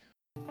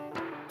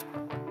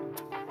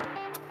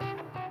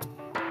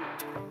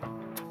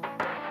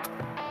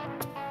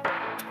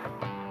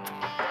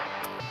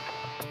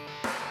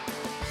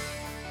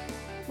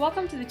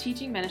Welcome to the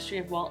teaching ministry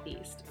of Walt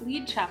East,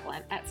 lead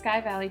chaplain at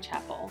Sky Valley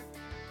Chapel.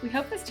 We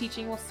hope this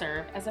teaching will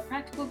serve as a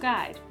practical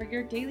guide for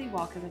your daily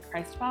walk as a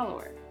Christ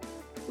follower.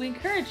 We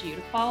encourage you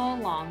to follow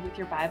along with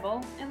your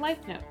Bible and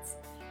life notes,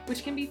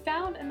 which can be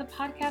found in the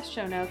podcast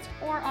show notes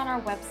or on our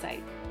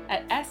website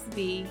at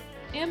svmin.com.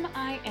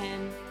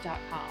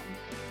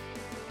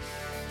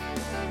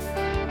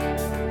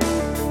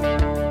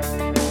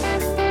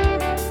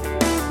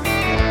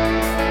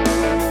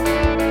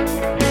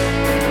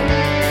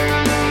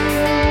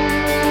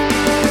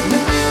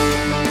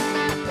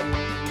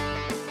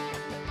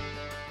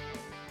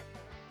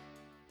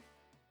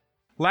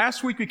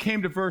 Last week we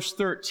came to verse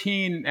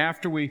 13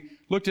 after we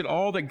looked at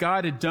all that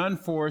God had done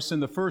for us in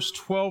the first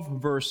 12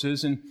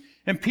 verses. And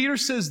Peter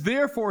says,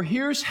 therefore,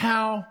 here's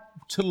how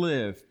to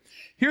live.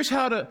 Here's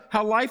how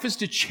life is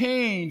to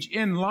change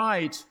in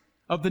light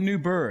of the new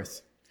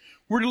birth.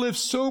 We're to live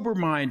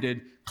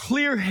sober-minded,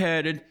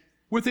 clear-headed,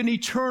 with an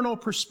eternal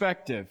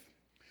perspective.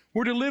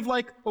 We're to live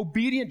like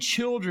obedient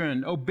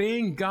children,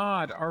 obeying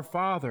God, our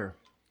Father.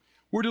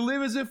 We're to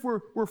live as if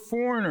we're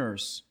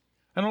foreigners.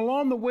 And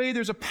along the way,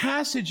 there's a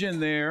passage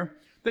in there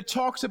that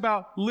talks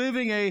about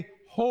living a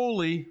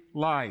holy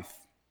life.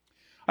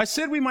 I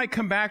said we might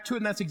come back to it,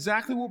 and that's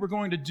exactly what we're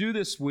going to do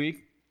this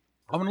week.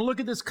 I'm going to look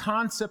at this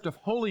concept of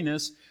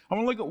holiness. I'm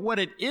going to look at what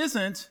it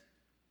isn't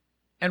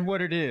and what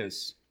it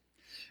is.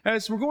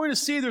 As we're going to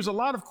see, there's a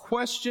lot of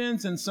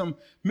questions and some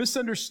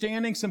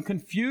misunderstanding, some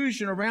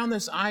confusion around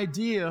this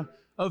idea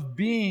of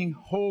being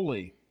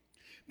holy.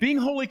 Being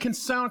holy can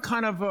sound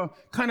kind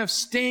of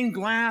stained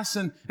glass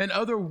and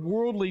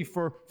otherworldly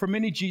for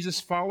many Jesus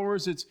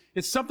followers.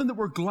 It's something that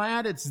we're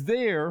glad it's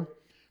there,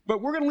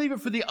 but we're going to leave it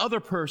for the other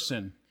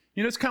person.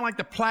 You know, it's kind of like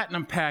the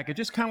platinum package.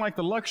 It's kind of like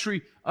the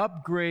luxury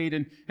upgrade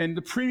and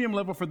the premium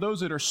level for those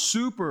that are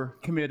super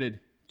committed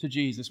to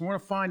Jesus. We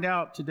want to find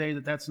out today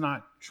that that's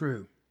not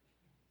true.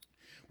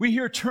 We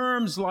hear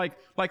terms like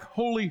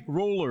holy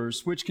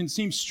rollers, which can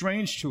seem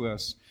strange to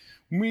us.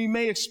 We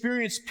may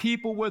experience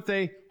people with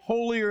a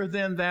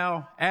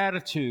holier-than-thou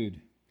attitude,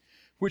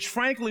 which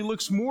frankly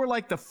looks more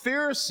like the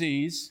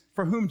Pharisees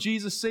for whom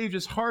Jesus saved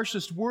his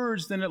harshest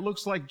words than it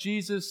looks like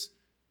Jesus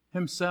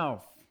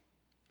himself.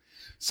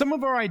 Some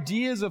of our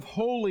ideas of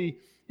holy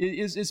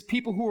is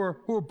people who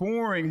are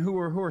boring, who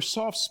are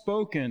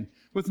soft-spoken,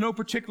 with no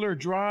particular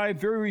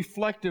drive, very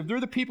reflective. They're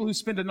the people who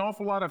spend an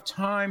awful lot of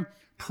time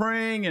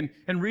praying and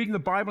reading the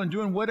Bible and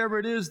doing whatever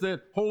it is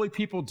that holy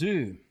people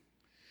do.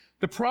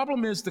 The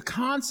problem is the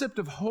concept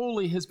of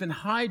holy has been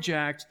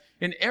hijacked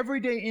in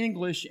everyday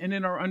English and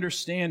in our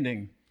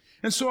understanding.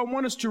 And so I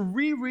want us to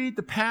reread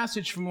the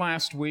passage from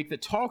last week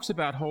that talks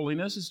about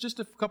holiness. It's just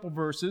a couple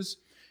verses.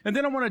 And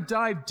then I want to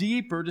dive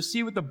deeper to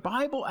see what the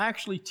Bible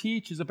actually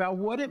teaches about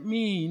what it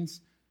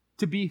means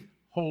to be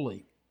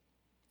holy.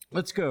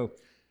 Let's go.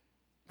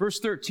 Verse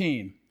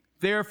 13.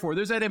 Therefore,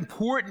 there's that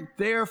important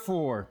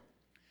therefore.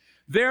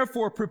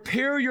 Therefore,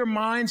 prepare your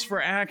minds for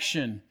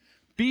action.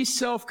 Be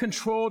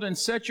self-controlled and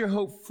set your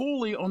hope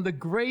fully on the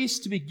grace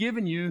to be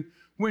given you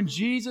when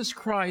Jesus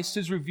Christ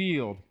is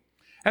revealed.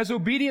 As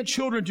obedient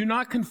children, do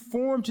not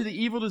conform to the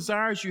evil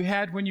desires you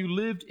had when you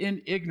lived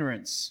in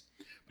ignorance.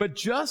 But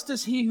just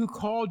as he who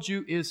called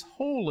you is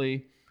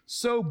holy,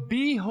 so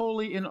be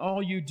holy in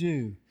all you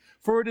do.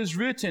 For it is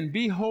written,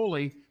 be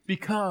holy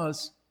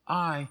because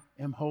I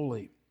am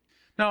holy.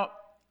 Now,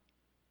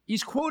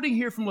 he's quoting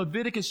here from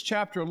Leviticus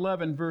chapter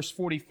 11, verse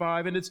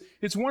 45, and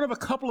it's one of a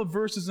couple of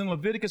verses in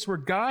Leviticus where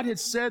God had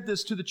said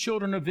this to the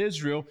children of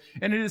Israel,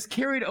 and it is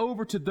carried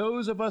over to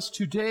those of us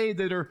today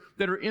that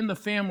are in the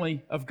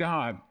family of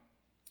God.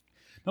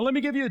 Now let me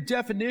give you a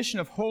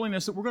definition of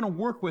holiness that we're going to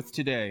work with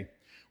today.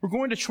 We're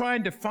going to try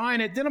and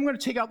define it. Then I'm going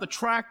to take out the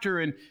tractor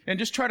and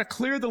just try to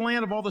clear the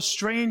land of all the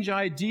strange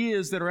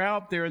ideas that are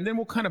out there, and then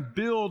we'll kind of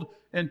build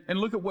and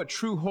look at what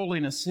true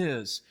holiness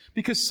is.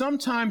 Because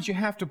sometimes you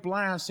have to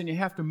blast and you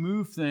have to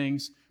move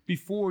things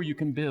before you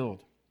can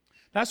build.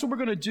 That's what we're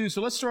going to do.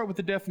 So let's start with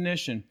the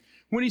definition.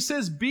 When he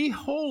says, be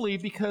holy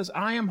because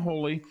I am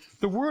holy,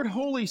 the word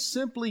holy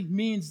simply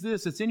means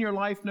this. It's in your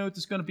life notes.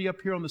 It's going to be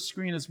up here on the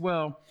screen as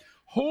well.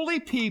 Holy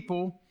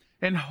people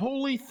and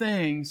holy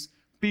things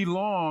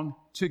belong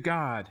to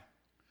God.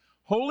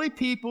 Holy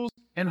peoples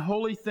and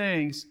holy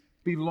things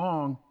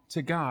belong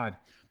to God.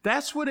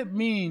 That's what it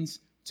means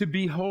to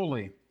be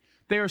holy.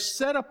 They are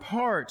set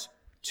apart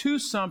to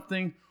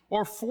something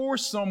or for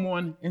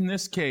someone in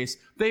this case.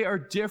 They are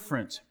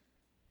different.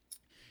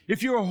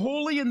 If you are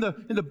holy in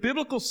the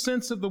biblical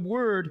sense of the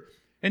word,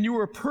 and you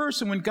were a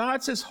person, when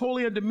God says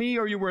holy unto me,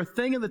 or you were a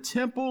thing in the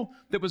temple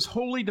that was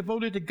wholly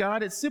devoted to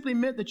God, it simply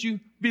meant that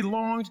you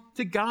belonged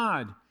to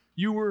God.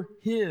 You were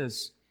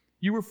his.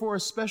 You were for a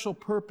special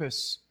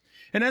purpose.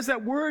 And as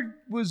that word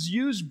was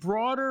used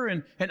broader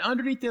and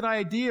underneath that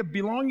idea of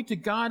belonging to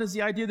God is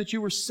the idea that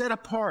you were set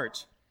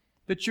apart,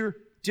 that you're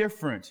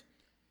different.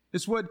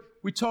 It's what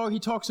he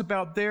talks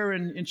about there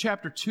in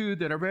chapter 2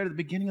 that I read at the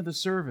beginning of the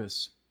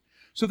service.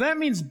 So that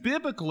means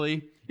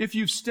biblically, if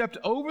you've stepped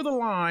over the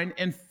line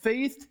and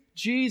faithed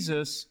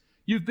Jesus,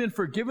 You've been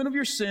forgiven of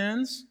your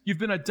sins. You've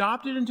been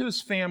adopted into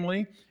his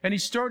family, and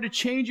he's started to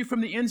change you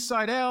from the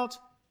inside out.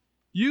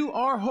 You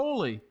are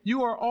holy.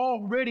 You are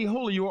already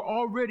holy. You are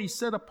already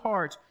set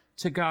apart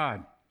to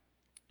God.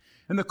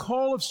 And the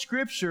call of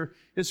Scripture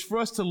is for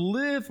us to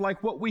live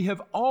like what we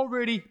have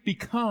already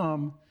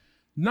become,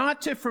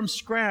 not to from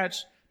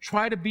scratch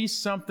try to be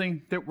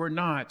something that we're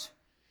not.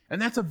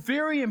 And that's a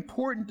very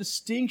important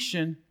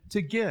distinction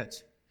to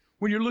get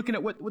when you're looking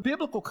at what the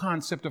biblical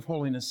concept of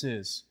holiness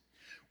is.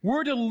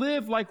 We're to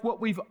live like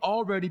what we've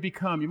already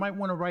become. You might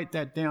want to write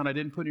that down. I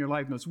didn't put it in your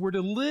life notes. We're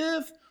to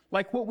live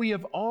like what we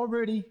have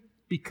already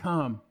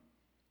become.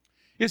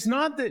 It's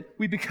not that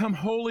we become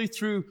holy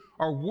through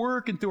our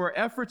work and through our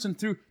efforts and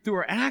through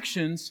our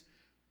actions.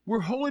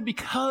 We're holy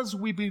because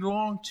we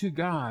belong to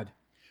God.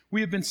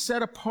 We have been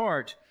set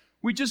apart.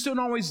 We just don't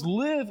always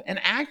live and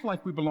act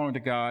like we belong to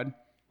God.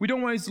 We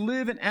don't always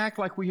live and act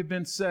like we have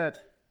been set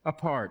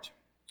apart.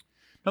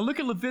 Now look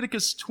at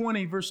Leviticus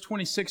 20, verse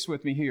 26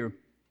 with me here.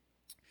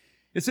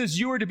 It says,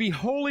 "You are to be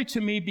holy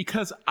to me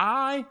because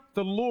I,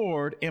 the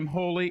Lord, am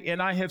holy,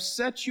 and I have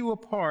set you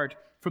apart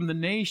from the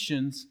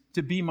nations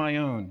to be my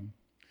own."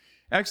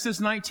 Exodus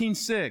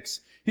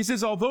 19:6, he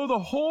says, "Although the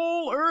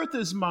whole earth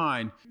is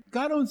mine,"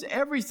 God owns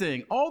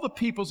everything. All the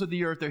peoples of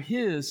the earth are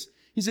his.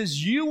 He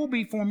says, "You will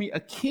be for me a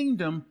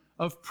kingdom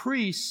of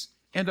priests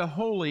and a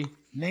holy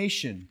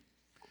nation."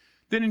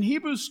 Then in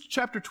Hebrews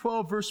chapter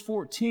 12, verse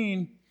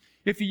 14,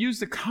 if you use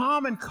the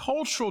common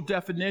cultural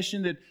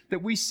definition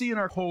that we see in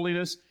our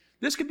holiness,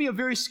 this could be a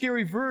very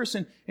scary verse.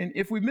 And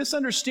if we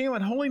misunderstand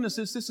what holiness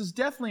is, this is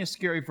definitely a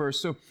scary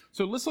verse.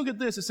 So let's look at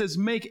this. It says,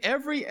 "Make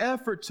every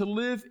effort to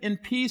live in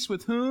peace"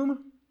 with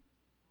whom?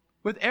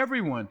 With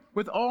everyone,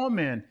 with all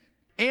men,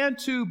 and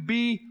to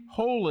be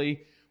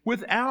holy.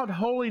 Without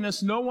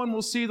holiness, no one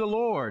will see the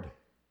Lord.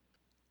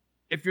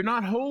 If you're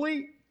not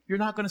holy, you're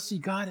not going to see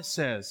God, it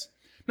says.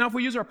 Now, if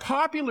we use our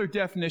popular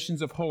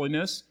definitions of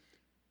holiness,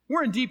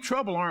 we're in deep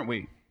trouble, aren't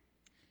we?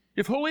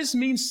 If holiness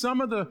means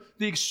some of the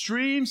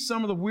extremes,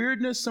 some of the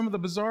weirdness, some of the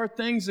bizarre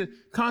things, the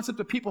concept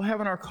that people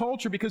have in our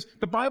culture, because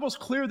the Bible's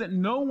clear that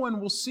no one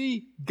will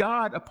see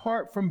God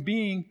apart from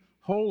being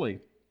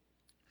holy.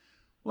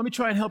 Let me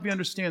try and help you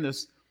understand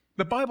this.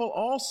 The Bible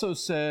also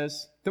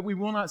says that we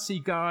will not see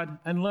God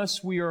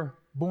unless we are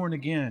born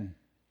again.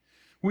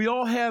 We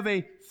all have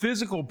a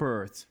physical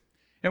birth,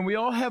 and we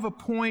all have a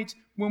point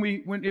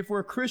if we're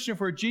a Christian, if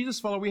we're a Jesus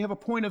follower, we have a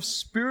point of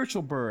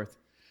spiritual birth.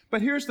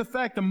 But here's the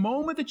fact. The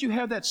moment that you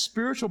have that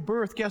spiritual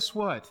birth, guess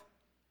what?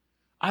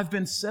 I've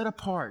been set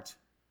apart.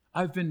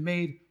 I've been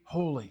made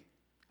holy.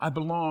 I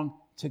belong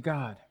to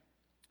God.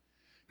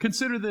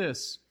 Consider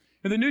this.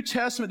 In the New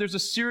Testament, there's a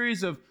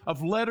series of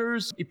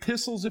letters,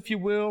 epistles, if you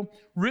will,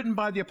 written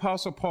by the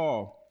Apostle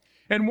Paul.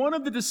 And one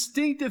of the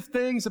distinctive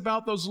things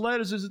about those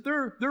letters is that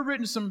they're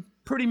written to some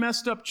pretty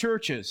messed up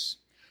churches.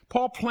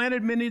 Paul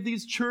planted many of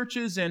these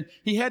churches, and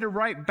he had to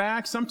write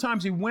back.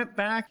 Sometimes he went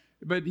back,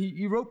 but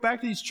he wrote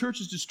back to these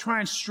churches to try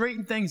and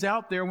straighten things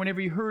out there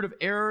whenever he heard of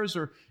errors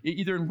or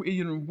either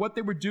in what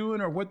they were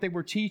doing or what they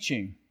were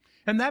teaching.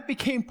 And that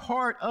became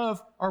part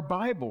of our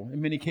Bible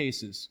in many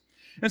cases.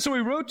 And so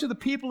he wrote to the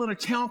people in a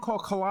town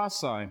called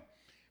Colossae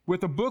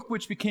with a book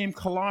which became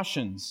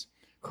Colossians,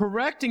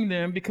 correcting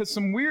them because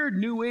some weird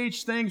New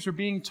Age things were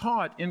being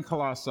taught in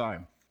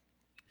Colossae.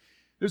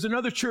 There's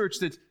another church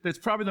that's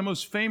probably the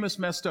most famous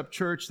messed up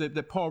church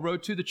that Paul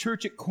wrote to, the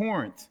church at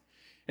Corinth.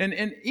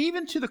 And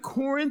even to the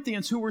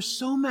Corinthians who were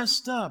so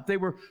messed up, they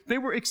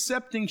were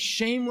accepting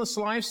shameless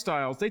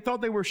lifestyles. They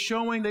thought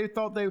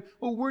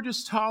we're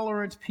just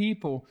tolerant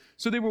people.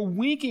 So they were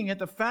winking at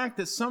the fact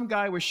that some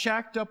guy was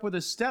shacked up with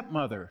his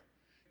stepmother.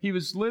 He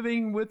was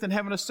living with and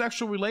having a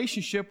sexual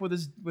relationship with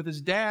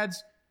his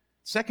dad's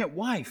second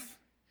wife.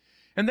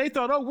 And they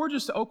thought, we're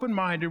just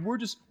open-minded. We're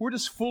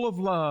just full of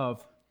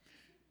love.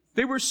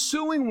 They were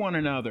suing one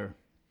another.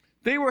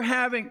 They were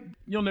having,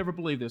 you'll never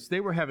believe this, they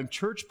were having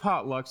church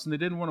potlucks and they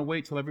didn't want to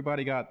wait till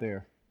everybody got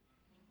there.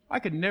 I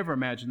could never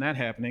imagine that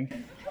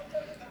happening.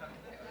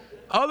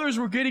 Others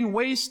were getting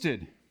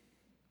wasted.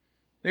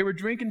 They were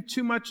drinking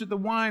too much of the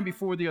wine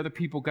before the other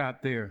people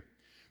got there.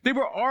 They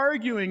were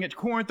arguing at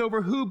Corinth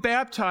over who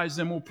baptized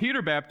them. Well,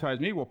 Peter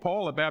baptized me. Well,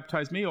 Paul had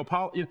baptized me.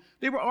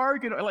 They were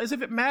arguing as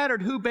if it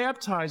mattered who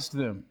baptized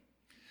them.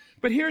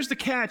 But here's the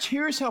catch.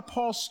 Here's how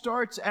Paul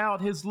starts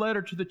out his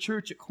letter to the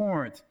church at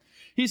Corinth.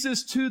 He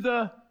says, to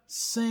the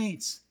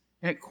saints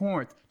at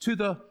Corinth, to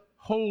the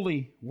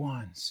holy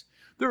ones.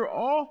 They're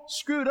all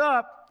screwed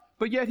up,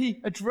 but yet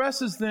he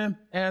addresses them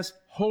as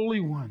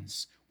holy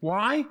ones.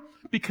 Why?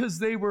 Because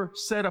they were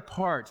set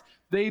apart.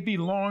 They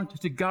belonged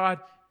to God.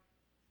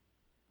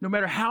 No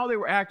matter how they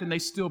were acting, they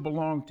still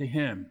belonged to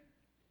him.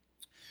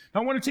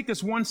 Now, I want to take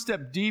this one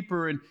step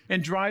deeper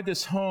and drive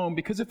this home,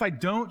 because if I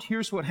don't,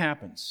 here's what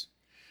happens.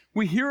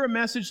 We hear a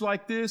message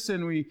like this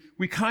and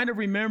we kind of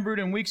remember it,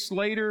 and weeks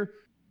later,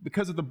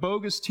 because of the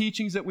bogus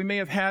teachings that we may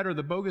have had or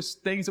the bogus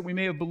things that we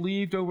may have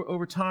believed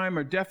over time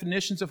or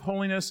definitions of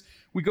holiness,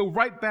 we go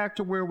right back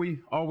to where we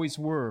always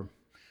were.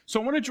 So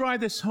I want to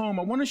drive this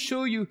home. I want to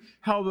show you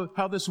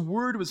how this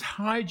word was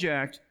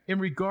hijacked in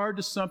regard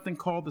to something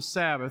called the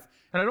Sabbath.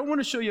 And I don't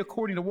want to show you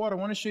according to what. I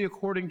want to show you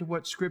according to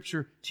what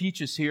Scripture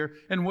teaches here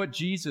and what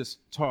Jesus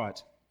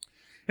taught.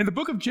 In the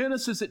book of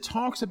Genesis, it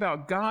talks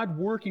about God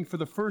working for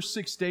the first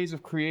 6 days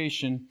of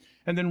creation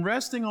and then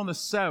resting on the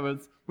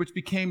seventh, which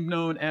became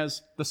known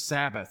as the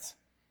Sabbath.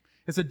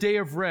 It's a day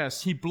of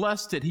rest. He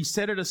blessed it. He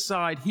set it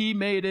aside. He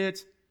made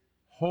it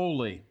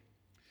holy.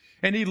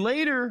 And he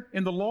later,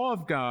 in the law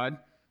of God,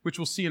 which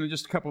we'll see in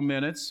just a couple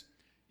minutes,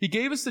 he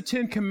gave us the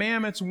 10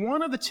 commandments.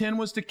 One of the 10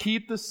 was to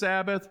keep the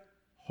Sabbath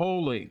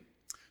holy.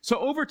 So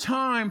over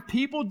time,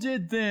 people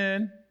did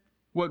then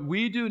what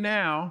we do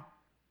now.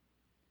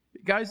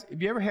 Guys,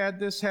 have you ever had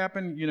this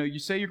happen? You know, you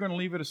say you're going to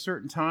leave at a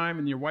certain time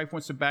and your wife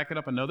wants to back it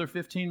up another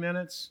 15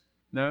 minutes?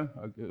 No?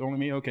 Only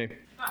me? Okay.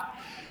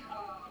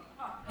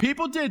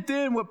 People did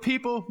then what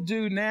people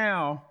do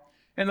now.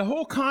 And the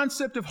whole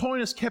concept of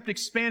holiness kept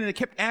expanding. They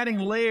kept adding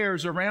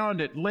layers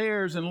around it,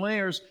 layers and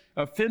layers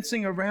of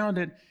fencing around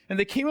it. And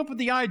they came up with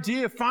the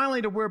idea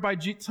finally to where by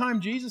the time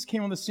Jesus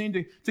came on the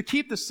scene, to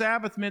keep the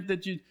Sabbath meant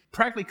that you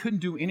practically couldn't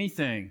do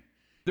anything.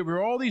 There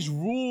were all these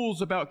rules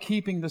about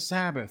keeping the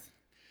Sabbath.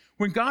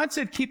 When God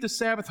said, keep the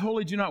Sabbath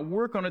holy, do not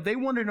work on it, they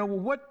wanted to know,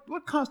 well,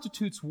 what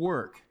constitutes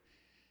work?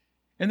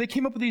 And they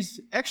came up with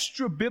these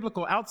extra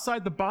biblical,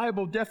 outside the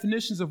Bible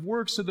definitions of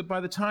work so that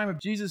by the time of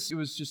Jesus, it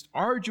was just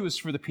arduous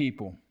for the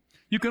people.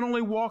 You can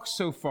only walk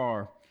so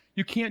far.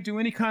 You can't do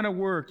any kind of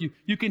work.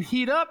 You can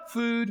heat up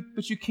food,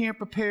 but you can't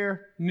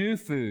prepare new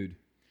food.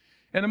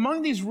 And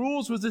among these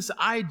rules was this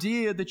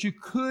idea that you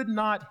could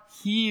not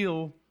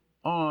heal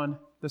on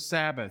the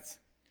Sabbath.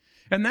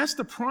 And that's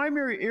the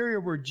primary area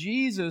where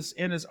Jesus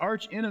and his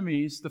arch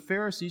enemies, the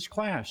Pharisees,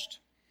 clashed.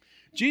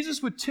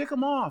 Jesus would tick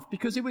them off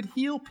because he would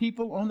heal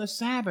people on the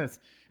Sabbath.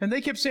 And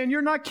they kept saying,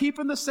 you're not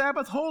keeping the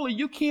Sabbath holy.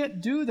 You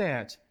can't do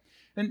that.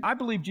 And I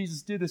believe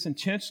Jesus did this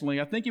intentionally.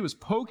 I think he was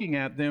poking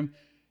at them,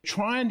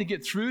 trying to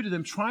get through to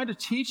them, trying to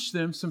teach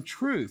them some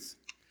truth.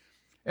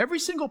 Every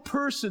single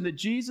person that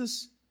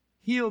Jesus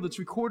healed that's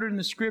recorded in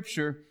the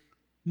Scripture,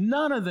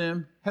 none of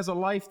them has a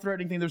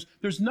life-threatening thing.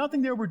 There's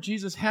nothing there where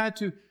Jesus had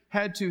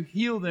to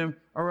heal them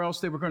or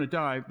else they were going to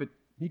die. But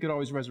he could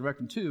always resurrect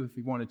them too if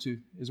he wanted to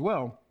as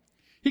well.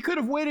 He could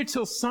have waited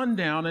till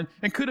sundown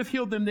and could have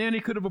healed them then. He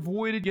could have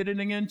avoided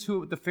getting into it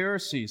with the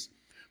Pharisees.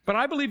 But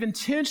I believe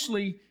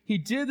intentionally he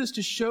did this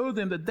to show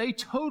them that they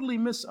totally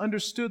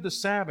misunderstood the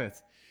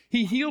Sabbath.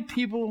 He healed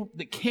people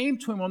that came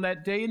to him on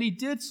that day, and he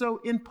did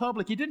so in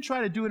public. He didn't try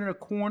to do it in a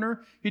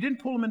corner. He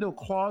didn't pull them into a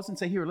closet and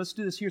say, here, let's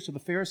do this here so the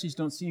Pharisees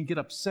don't see and get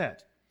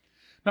upset.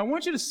 Now, I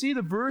want you to see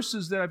the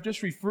verses that I've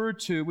just referred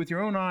to with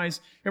your own eyes,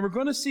 and we're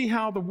going to see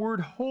how the word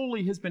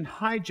holy has been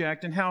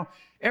hijacked and how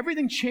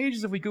everything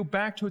changes if we go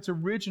back to its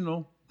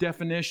original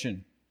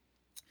definition.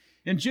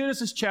 In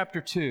Genesis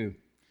chapter 2,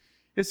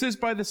 it says,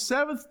 by the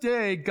seventh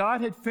day, God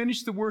had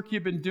finished the work he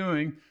had been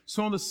doing.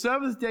 So on the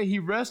seventh day, he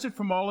rested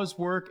from all his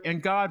work,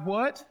 and God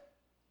what?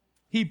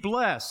 He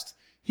blessed.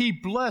 He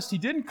blessed. He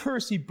didn't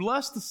curse. He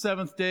blessed the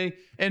seventh day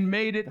and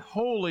made it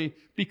holy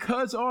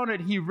because on it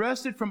he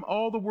rested from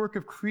all the work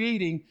of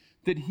creating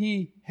that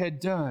he had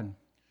done.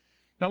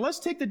 Now let's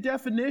take the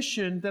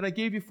definition that I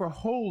gave you for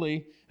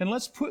holy and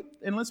let's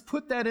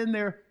put that in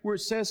there where it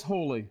says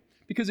holy.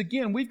 Because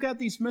again, we've got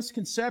these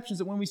misconceptions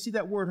that when we see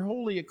that word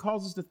holy, it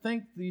causes us to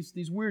think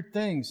these weird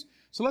things.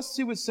 So let's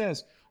see what it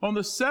says. On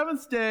the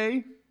seventh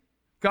day,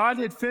 God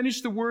had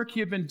finished the work he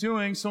had been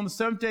doing, so on the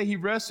seventh day he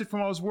rested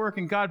from all his work,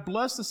 and God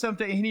blessed the seventh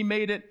day, and he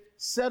made it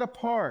set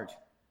apart.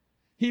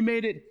 He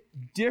made it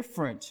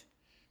different,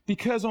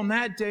 because on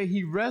that day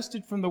he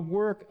rested from the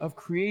work of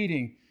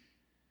creating.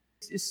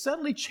 It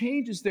suddenly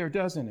changes there,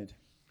 doesn't it?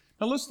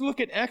 Now let's look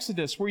at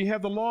Exodus, where you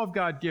have the law of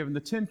God given, the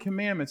 10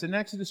 commandments, in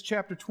Exodus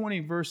chapter 20,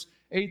 verse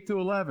 8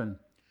 through 11.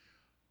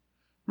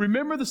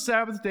 Remember the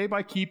Sabbath day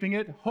by keeping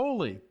it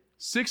holy.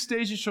 6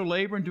 days you shall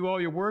labor and do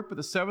all your work, but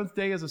the seventh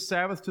day is a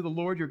Sabbath to the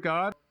Lord your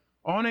God.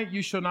 On it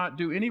you shall not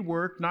do any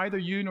work, neither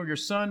you nor your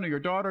son, nor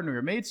your daughter, nor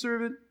your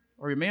maidservant,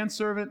 or your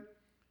manservant,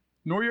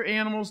 nor your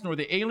animals, nor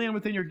the alien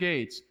within your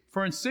gates.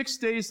 For in 6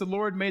 days the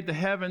Lord made the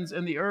heavens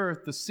and the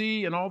earth, the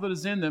sea, and all that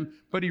is in them.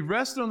 But he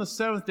rested on the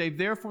seventh day.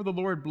 Therefore the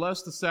Lord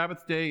blessed the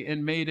Sabbath day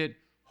and made it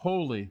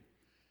holy.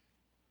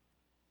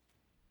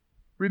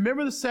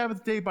 Remember the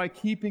Sabbath day by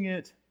keeping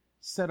it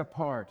set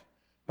apart,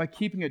 by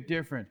keeping it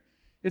different.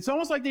 It's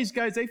almost like these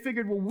guys, they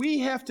figured, well, we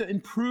have to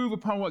improve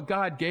upon what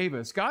God gave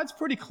us. God's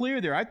pretty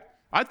clear there.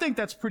 I think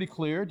that's pretty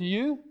clear. Do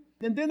you?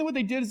 And then what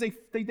they did is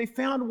they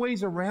found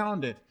ways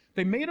around it.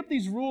 They made up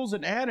these rules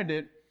and added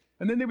it.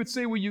 And then they would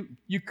say, well,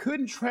 you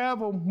couldn't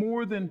travel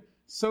more than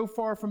so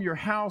far from your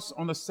house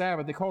on the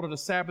Sabbath. They called it a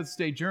Sabbath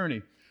day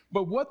journey.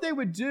 But what they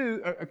would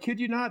do, I kid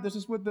you not, this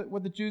is what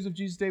the Jews of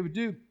Jesus' day would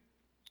do,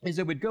 is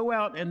they would go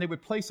out and they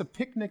would place a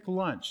picnic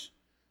lunch,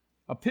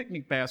 a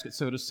picnic basket,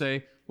 so to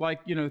say,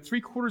 like,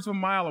 3/4 of a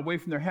mile away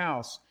from their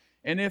house.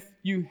 And if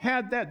you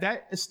had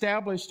that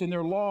established in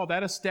their law,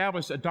 that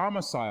established a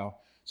domicile.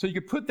 So you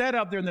could put that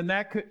out there and then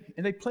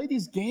and they play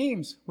these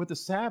games with the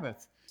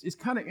Sabbath. It's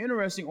kind of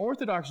interesting.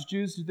 Orthodox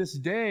Jews to this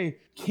day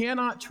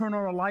cannot turn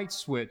on a light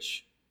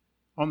switch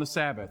on the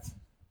Sabbath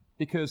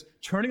because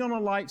turning on a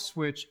light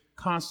switch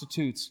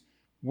constitutes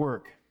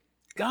work.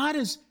 God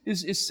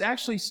is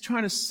actually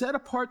trying to set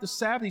apart the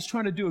Sabbath. He's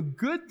trying to do a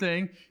good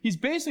thing. He's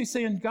basically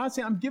saying, God's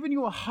saying, I'm giving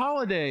you a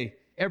holiday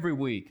every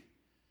week.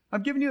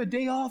 I'm giving you a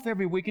day off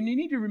every week. And you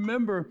need to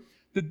remember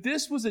that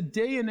this was a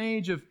day and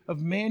age of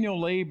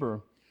manual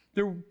labor.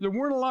 There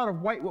weren't a lot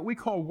of what we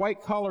call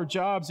white-collar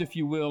jobs, if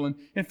you will. And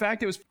in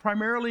fact, it was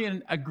primarily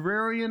an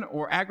agrarian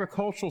or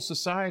agricultural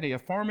society, a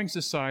farming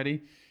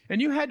society.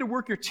 And you had to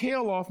work your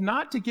tail off,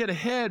 not to get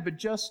ahead, but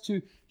just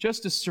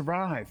to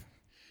survive.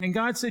 And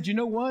God said, you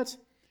know what?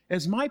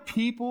 As my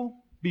people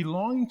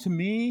belonging to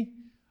me,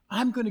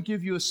 I'm going to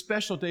give you a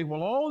special day.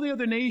 While all the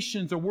other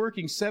nations are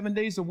working 7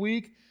 days a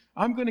week,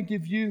 I'm going to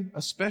give you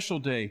a special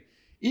day.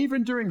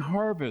 Even during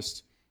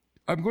harvest,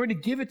 I'm going to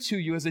give it to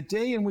you as a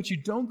day in which you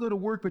don't go to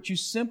work, but you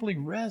simply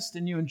rest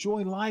and you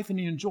enjoy life and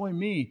you enjoy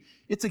me.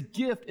 It's a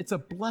gift. It's a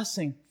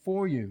blessing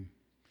for you.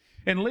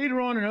 And later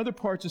on in other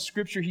parts of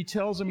Scripture, he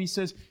tells them, he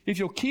says, if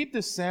you'll keep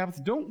this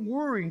Sabbath, don't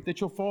worry that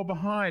you'll fall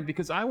behind,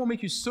 because I will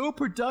make you so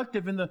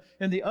productive in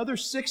the other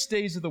 6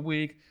 days of the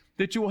week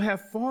that you will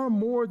have far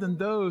more than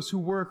those who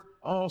work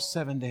all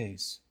 7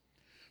 days.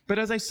 But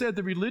as I said,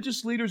 the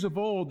religious leaders of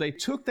old, they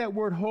took that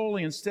word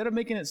holy, instead of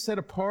making it set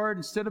apart,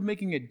 instead of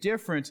making it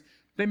different,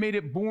 they made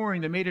it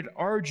boring, they made it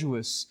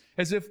arduous,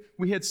 as if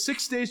we had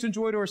 6 days to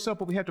enjoy to ourselves,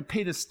 but we have to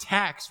pay this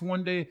tax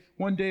one day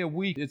a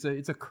week. It's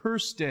a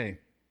cursed day.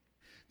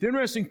 The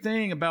interesting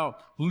thing about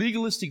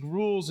legalistic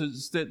rules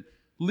is that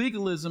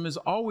legalism is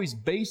always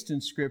based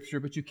in Scripture,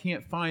 but you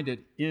can't find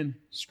it in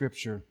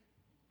Scripture.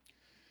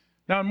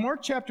 Now, in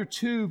Mark chapter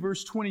 2,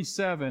 verse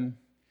 27,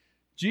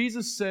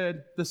 Jesus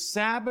said, the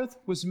Sabbath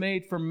was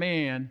made for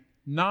man,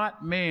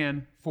 not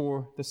man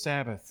for the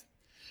Sabbath.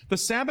 The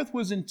Sabbath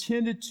was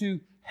intended to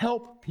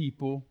help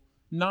people,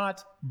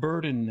 not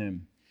burden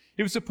them.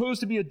 It was supposed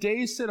to be a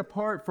day set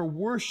apart for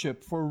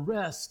worship, for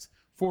rest,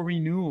 for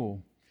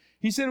renewal.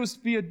 He said it was to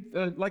be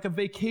like a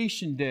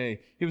vacation day.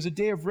 It was a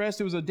day of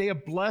rest. It was a day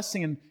of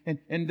blessing,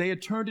 and they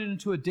had turned it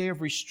into a day of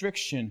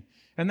restriction.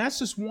 And that's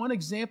just one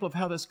example of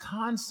how this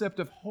concept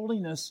of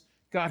holiness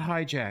got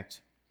hijacked.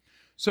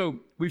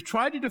 So we've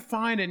tried to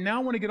define it. Now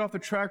I want to get off the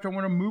tractor. I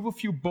want to move a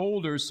few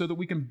boulders so that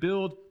we can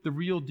build the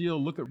real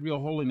deal, look at real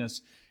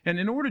holiness. And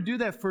in order to do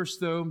that first,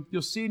 though,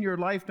 you'll see in your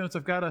life notes,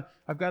 I've got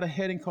a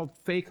heading called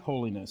Fake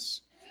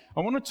Holiness. I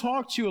want to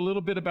talk to you a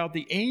little bit about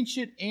the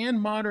ancient and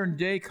modern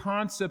day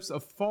concepts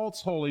of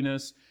false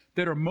holiness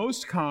that are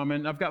most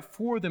common. I've got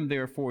 4 of them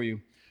there for you.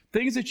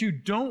 Things that you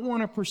don't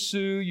want to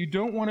pursue, you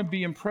don't want to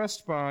be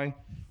impressed by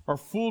or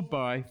fooled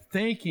by,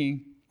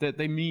 thinking that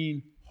they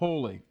mean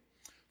holy.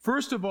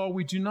 First of all,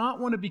 we do not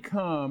want to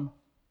become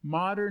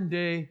modern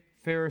day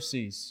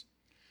Pharisees.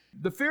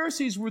 The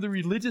Pharisees were the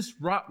religious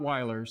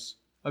Rottweilers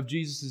of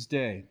Jesus'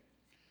 day.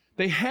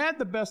 They had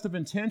the best of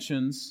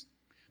intentions.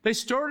 They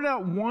started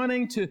out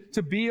wanting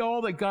to be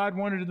all that God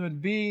wanted them to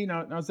be.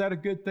 Now is that a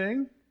good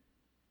thing?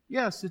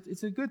 Yes,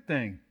 it's a good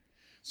thing.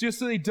 So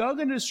they dug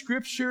into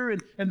Scripture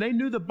and they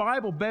knew the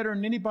Bible better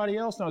than anybody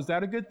else. Now, is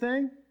that a good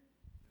thing?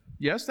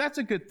 Yes, that's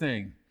a good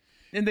thing.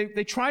 And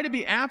they try to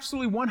be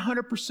absolutely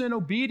 100%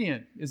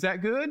 obedient. Is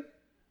that good?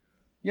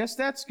 Yes,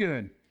 that's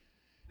good.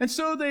 And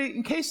so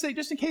in case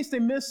they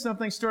missed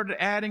something, started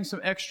adding some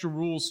extra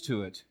rules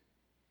to it.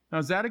 Now,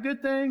 is that a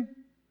good thing?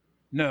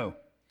 No.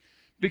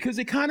 Because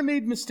they kind of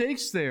made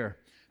mistakes there.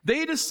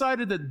 They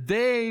decided that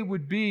they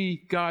would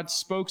be God's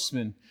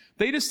spokesman.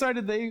 They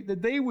decided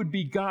that they would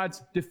be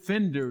God's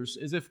defenders,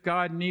 as if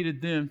God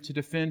needed them to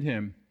defend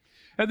him.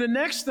 And the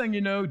next thing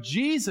you know,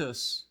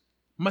 Jesus,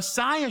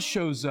 Messiah,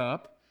 shows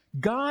up,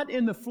 God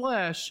in the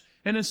flesh,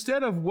 and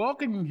instead of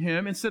welcoming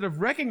him, instead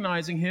of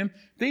recognizing him,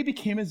 they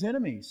became his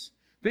enemies.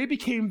 They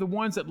became the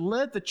ones that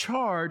led the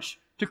charge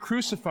to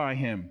crucify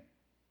him.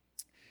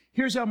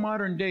 Here's how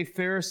modern-day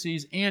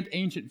Pharisees and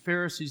ancient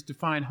Pharisees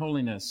define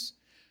holiness.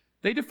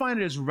 They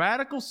define it as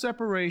radical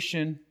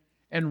separation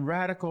and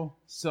radical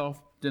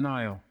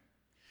self-denial.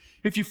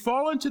 If you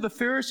fall into the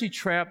Pharisee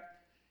trap,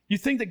 you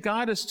think that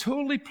God is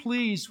totally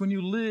pleased when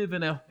you live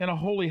in a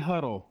holy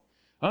huddle,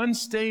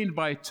 unstained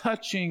by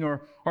touching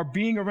or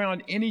being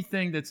around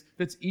anything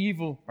that's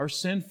evil or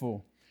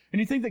sinful. And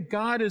you think that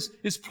God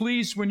is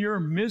pleased when you're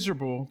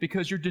miserable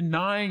because you're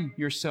denying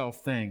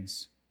yourself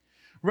things.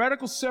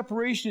 Radical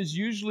separation is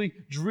usually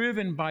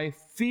driven by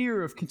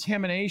fear of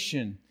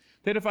contamination.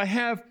 That if I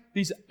have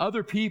these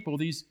other people,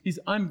 these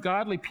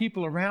ungodly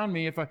people around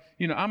me,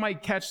 I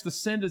might catch the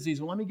sin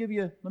disease. Well, let me give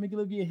you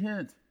a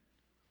hint.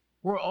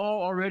 We're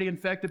all already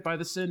infected by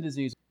the sin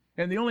disease.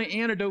 And the only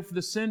antidote for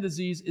the sin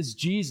disease is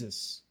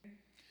Jesus.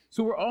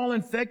 So we're all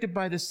infected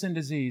by this sin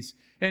disease.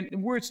 And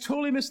where it's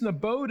totally missing the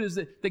boat is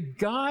that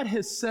God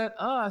has set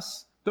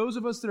us, those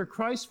of us that are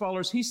Christ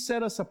followers, He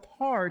set us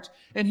apart,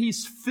 and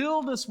He's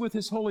filled us with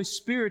His Holy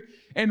Spirit,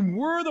 and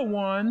we're the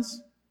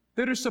ones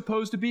that are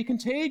supposed to be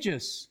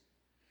contagious.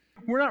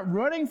 We're not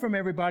running from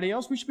everybody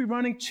else. We should be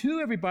running to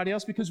everybody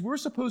else because we're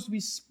supposed to be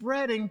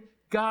spreading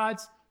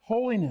God's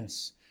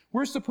holiness.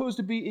 We're supposed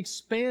to be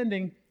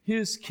expanding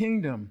His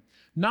kingdom,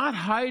 not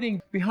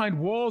hiding behind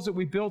walls that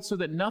we built so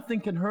that nothing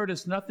can hurt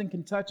us, nothing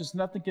can touch us,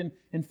 nothing can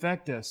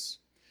infect us.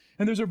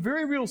 And there's a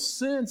very real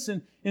sense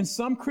in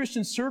some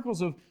Christian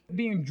circles of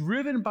being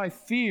driven by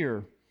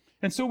fear.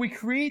 And so we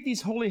create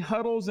these holy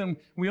huddles, and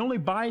we only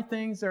buy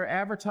things that are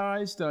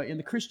advertised in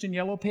the Christian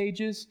yellow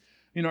pages.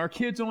 Our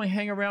kids only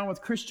hang around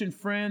with Christian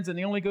friends, and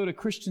they only go to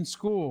Christian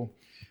school.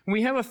 And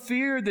we have a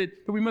fear that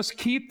we must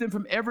keep them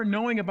from ever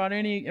knowing about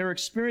any or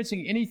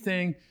experiencing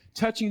anything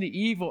touching the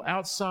evil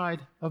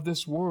outside of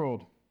this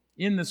world,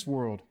 in this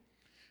world.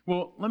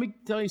 Well, let me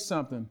tell you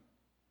something.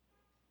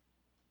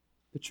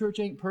 The church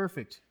ain't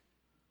perfect.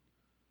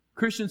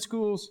 Christian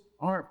schools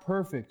aren't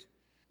perfect.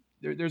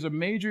 There's a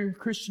major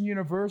Christian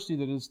university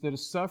that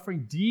is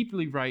suffering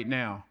deeply right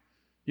now.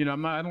 I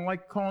don't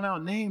like calling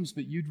out names,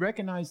 but you'd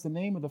recognize the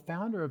name of the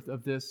founder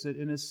of this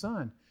and his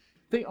son.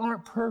 They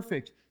aren't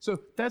perfect. So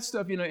that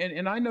stuff,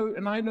 and I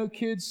know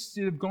kids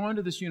that have gone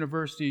to this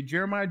university.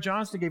 Jeremiah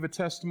Johnston gave a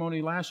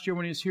testimony last year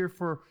when he was here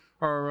for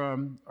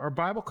our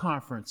Bible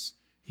conference.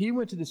 He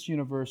went to this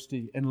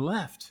university and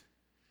left.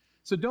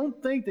 So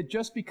don't think that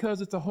just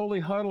because it's a holy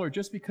huddle or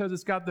just because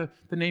it's got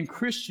the name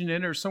Christian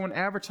in it or someone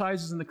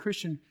advertises in the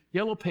Christian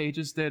yellow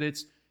pages that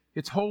it's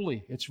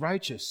holy, it's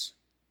righteous.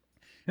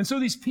 And so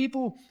these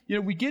people,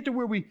 we get to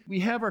where we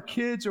have our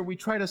kids, or we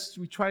try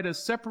to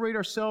separate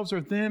ourselves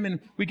or them, and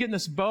we get in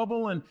this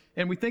bubble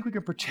and we think we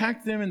can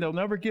protect them and they'll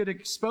never get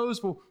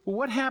exposed. Well,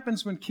 what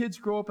happens when kids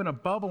grow up in a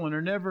bubble and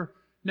are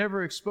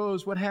never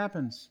exposed? What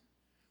happens?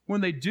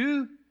 When they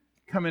do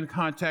come in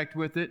contact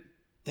with it,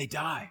 they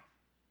die.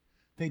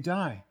 They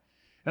die.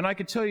 And I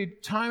can tell you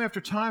time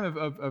after time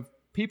of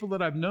people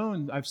that I've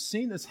known, I've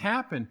seen this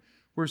happen,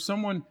 where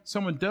someone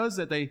does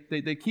that.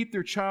 They keep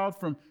their child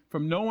from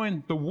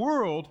knowing the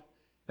world,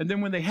 and then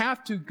when they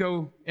have to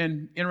go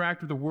and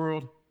interact with the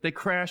world, they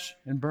crash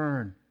and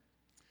burn.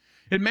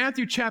 In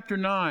Matthew chapter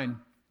 9,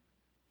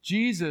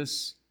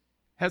 Jesus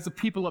has the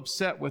people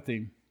upset with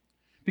him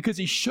because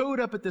he showed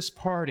up at this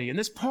party, and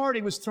this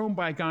party was thrown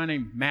by a guy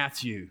named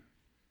Matthew.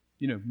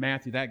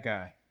 Matthew, that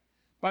guy.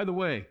 By the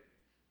way,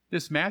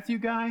 this Matthew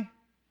guy,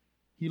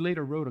 he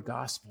later wrote a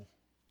gospel.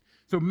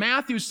 So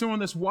Matthew's throwing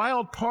this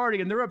wild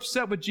party, and they're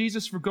upset with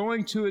Jesus for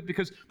going to it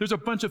because there's a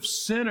bunch of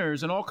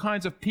sinners and all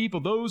kinds of people.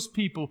 Those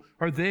people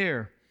are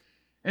there.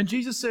 And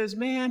Jesus says,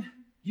 man,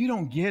 you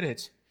don't get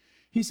it.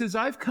 He says,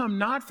 I've come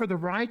not for the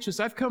righteous.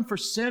 I've come for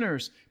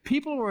sinners.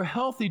 People who are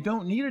healthy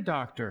don't need a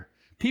doctor.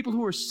 People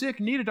who are sick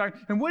need a doctor.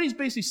 And what he's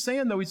basically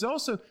saying, though, he's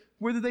also,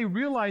 whether they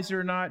realize it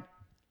or not,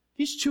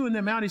 he's chewing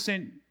them out. He's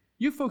saying,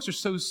 you folks are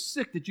so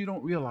sick that you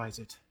don't realize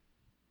it.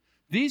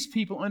 These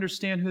people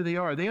understand who they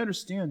are. They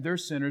understand they're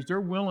sinners. They're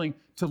willing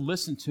to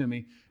listen to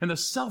me. And the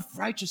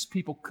self-righteous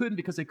people couldn't,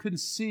 because they couldn't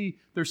see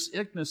their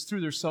sickness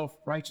through their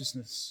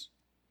self-righteousness.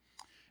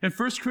 In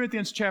 1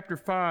 Corinthians chapter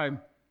 5,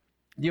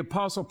 the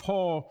Apostle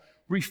Paul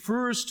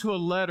refers to a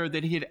letter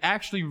that he had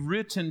actually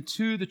written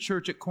to the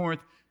church at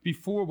Corinth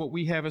before what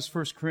we have as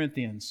 1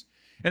 Corinthians.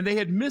 And they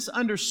had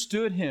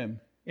misunderstood him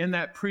in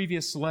that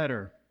previous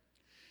letter.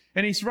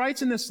 And he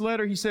writes in this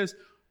letter, he says,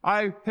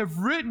 I have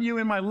written you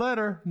in my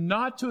letter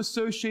not to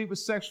associate with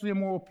sexually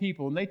immoral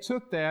people. And they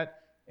took that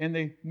and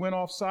they went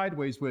off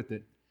sideways with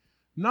it.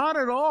 Not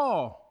at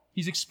all.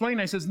 He's explaining,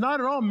 he says, not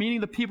at all,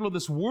 meaning the people of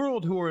this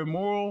world who are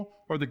immoral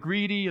or the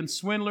greedy and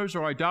swindlers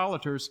or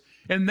idolaters.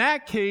 In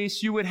that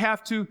case, you would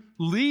have to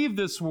leave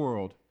this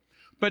world.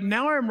 But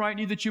now I am writing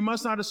you that you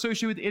must not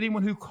associate with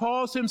anyone who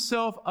calls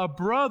himself a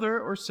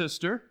brother or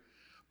sister,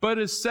 but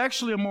is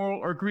sexually immoral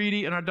or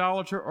greedy, an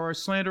idolater or a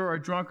slanderer or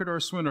a drunkard or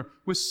a swindler.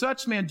 With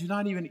such men do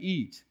not even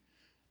eat.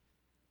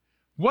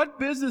 What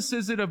business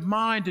is it of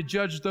mine to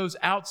judge those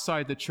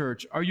outside the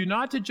church? Are you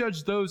not to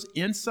judge those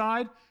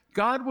inside?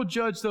 God will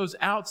judge those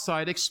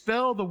outside.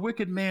 Expel the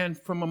wicked man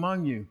from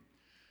among you.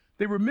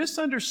 They were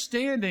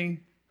misunderstanding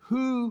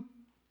who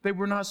they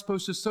were not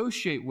supposed to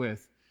associate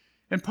with.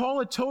 And Paul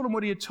had told them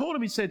what he had told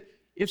them. He said,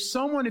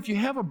 if you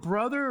have a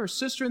brother or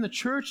sister in the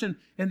church and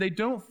they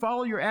don't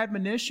follow your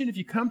admonition, if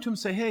you come to them and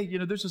say, hey,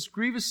 there's this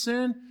grievous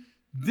sin,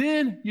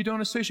 then you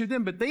don't associate with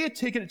them. But they had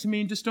taken it to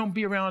mean just don't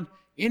be around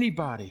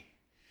anybody.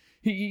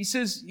 He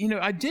says,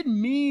 I didn't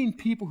mean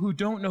people who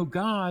don't know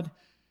God.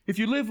 If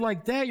you live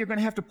like that, you're going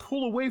to have to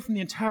pull away from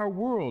the entire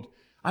world.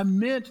 I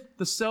meant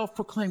the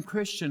self-proclaimed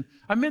Christian.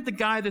 I meant the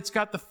guy that's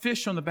got the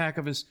fish on the back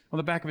of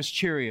his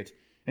chariot.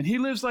 And he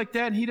lives like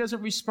that and he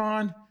doesn't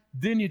respond,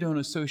 then you don't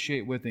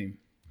associate with him.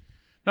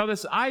 Now,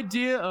 this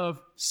idea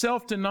of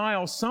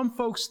self-denial, some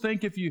folks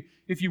think if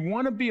you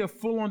want to be a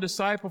full-on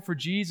disciple for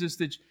Jesus,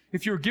 that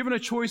if you're given a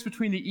choice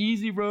between the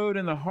easy road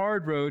and the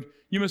hard road,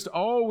 you must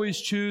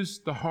always choose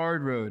the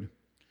hard road.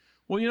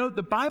 Well,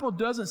 the Bible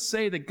doesn't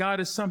say that God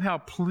is somehow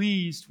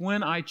pleased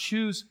when I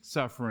choose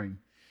suffering.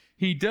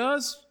 He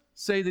does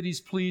say that He's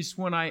pleased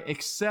when I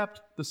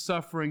accept the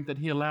suffering that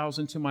He allows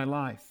into my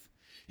life.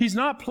 He's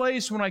not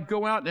pleased when I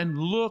go out and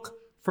look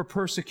for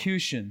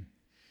persecution.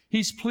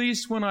 He's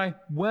pleased when I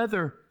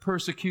weather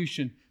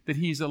persecution that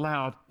He's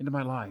allowed into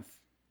my life.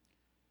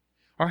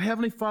 Our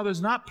Heavenly Father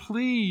is not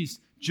pleased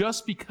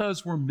just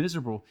because we're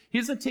miserable. He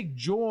doesn't take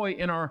joy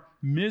in our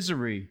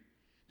misery.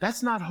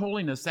 That's not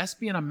holiness. That's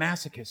being a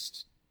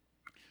masochist.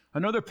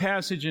 Another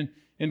passage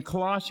in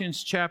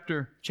Colossians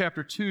chapter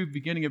 2,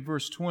 beginning at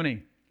verse 20.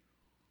 It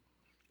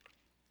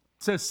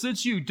says,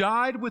 since you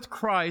died with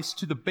Christ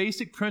to the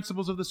basic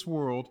principles of this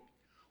world,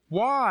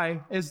 why,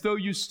 as though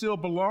you still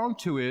belong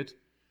to it,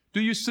 do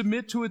you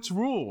submit to its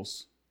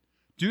rules?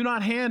 Do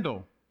not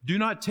handle, do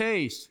not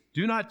taste,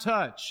 do not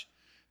touch.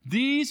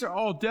 These are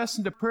all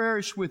destined to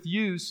perish with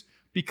use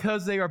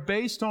because they are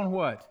based on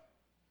what?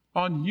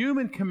 On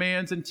human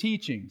commands and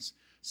teachings.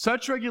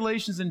 Such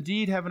regulations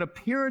indeed have an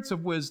appearance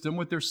of wisdom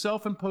with their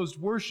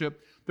self-imposed worship,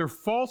 their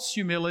false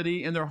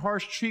humility, and their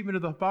harsh treatment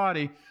of the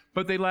body,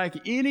 but they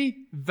lack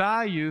any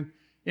value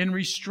in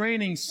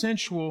restraining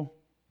sensual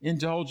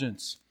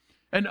indulgence.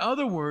 In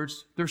other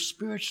words, they're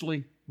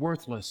spiritually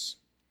worthless.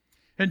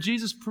 And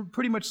Jesus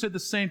pretty much said the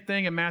same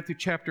thing in Matthew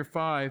chapter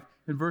 5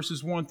 in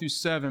verses 1 through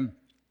 7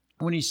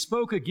 when he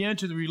spoke again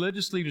to the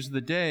religious leaders of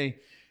the day.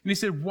 And he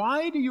said,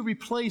 why do you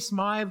replace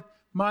my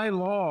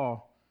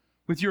law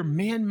with your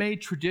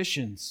man-made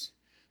traditions?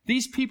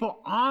 These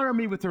people honor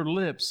me with their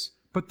lips,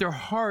 but their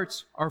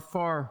hearts are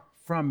far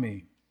from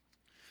me.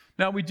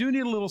 Now, we do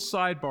need a little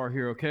sidebar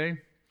here, okay?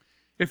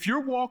 If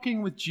you're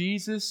walking with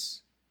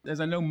Jesus,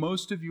 as I know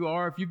most of you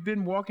are, if you've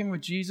been walking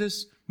with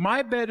Jesus,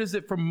 my bet is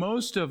that for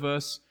most of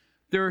us,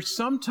 there are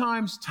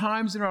sometimes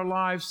times in our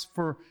lives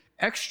for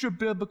extra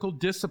biblical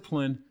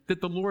discipline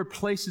that the Lord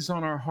places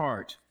on our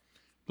heart.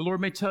 The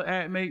Lord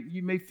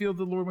you may feel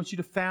the Lord wants you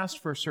to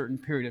fast for a certain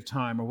period of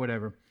time or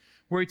whatever,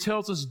 where he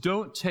tells us,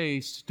 don't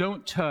taste,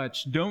 don't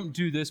touch, don't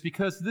do this,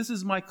 because this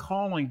is my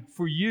calling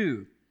for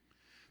you.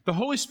 The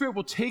Holy Spirit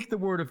will take the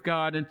Word of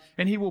God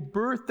and he will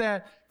birth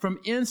that from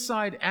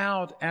inside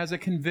out as a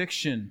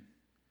conviction.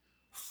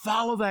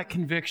 Follow that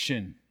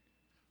conviction,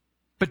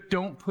 but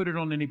don't put it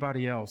on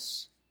anybody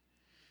else.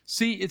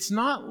 See, it's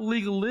not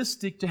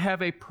legalistic to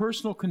have a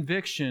personal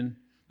conviction,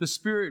 the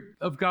Spirit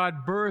of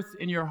God birth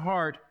in your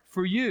heart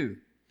for you.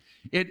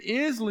 It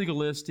is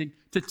legalistic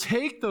to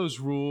take those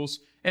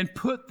rules and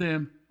put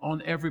them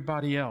on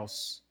everybody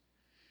else.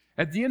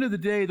 At the end of the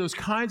day, those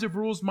kinds of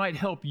rules might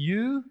help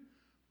you,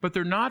 but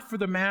they're not for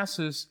the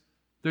masses.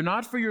 They're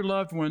not for your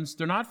loved ones.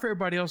 They're not for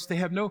everybody else. They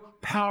have no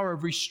power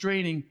of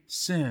restraining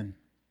sin.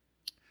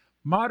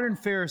 Modern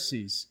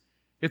Pharisees,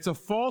 it's a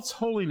false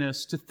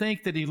holiness to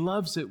think that he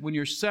loves it when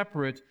you're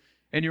separate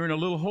and you're in a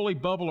little holy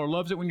bubble, or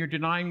loves it when you're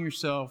denying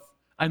yourself,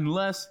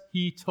 unless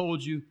he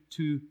told you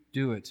to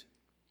do it.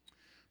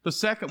 The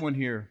second one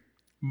here,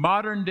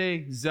 modern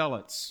day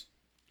zealots.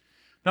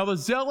 Now, the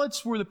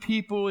zealots were the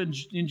people in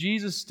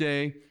Jesus'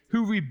 day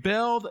who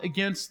rebelled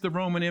against the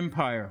Roman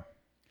Empire.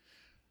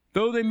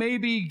 Though they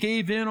maybe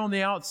gave in on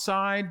the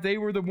outside, they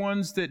were the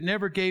ones that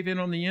never gave in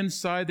on the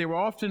inside. They were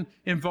often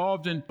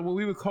involved in what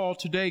we would call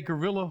today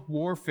guerrilla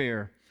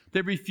warfare.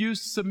 They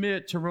refused to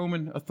submit to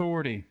Roman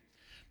authority.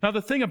 Now,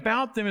 the thing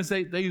about them is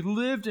they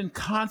lived in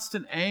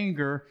constant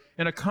anger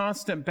and a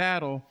constant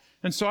battle.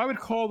 And so I would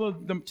call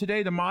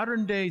today the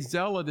modern day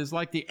zealot is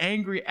like the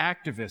angry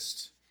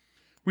activist.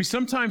 We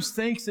sometimes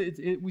think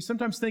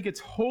it's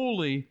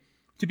holy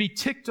to be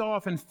ticked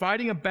off and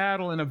fighting a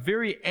battle in a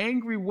very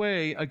angry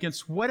way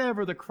against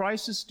whatever the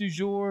crisis du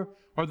jour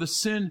or the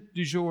sin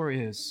du jour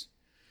is.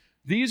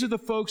 These are the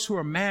folks who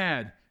are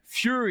mad,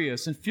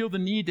 furious, and feel the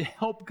need to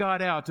help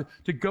God out,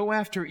 to go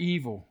after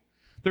evil.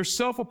 They're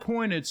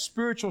self-appointed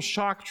spiritual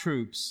shock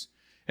troops,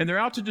 and they're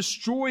out to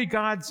destroy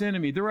God's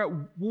enemy. They're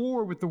at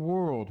war with the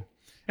world.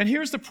 And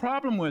here's the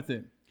problem with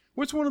it.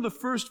 What's one of the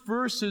first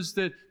verses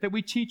that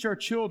we teach our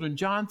children?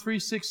 John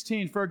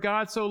 3:16, for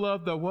God so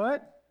loved the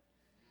what?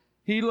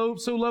 He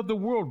so loved the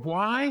world.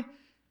 Why?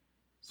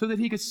 So that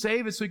he could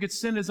save it, so he could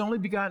send his only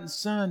begotten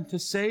Son to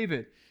save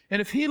it.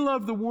 And if he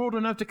loved the world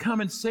enough to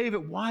come and save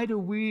it, why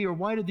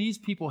do these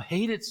people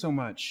hate it so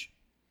much?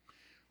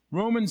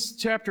 Romans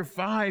chapter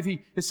 5,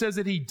 it says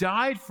that he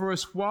died for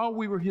us while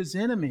we were his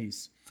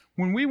enemies.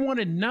 When we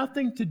wanted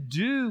nothing to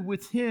do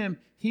with him,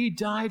 he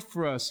died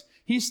for us.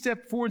 He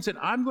stepped forward and said,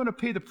 I'm going to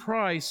pay the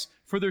price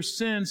for their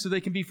sins so they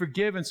can be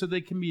forgiven, so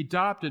they can be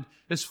adopted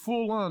as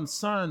full-on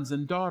sons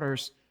and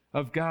daughters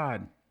of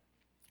God.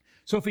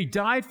 So if he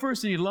died for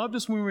us and he loved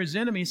us when we were his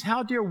enemies,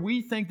 how dare we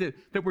think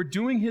that we're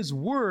doing his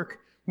work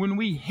when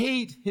we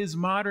hate his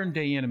modern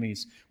day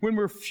enemies, when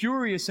we're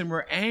furious and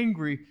we're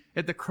angry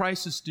at the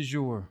crisis du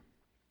jour?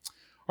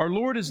 Our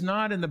Lord is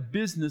not in the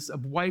business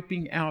of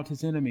wiping out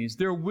his enemies.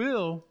 There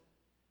will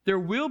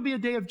be a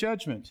day of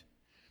judgment.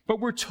 But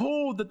we're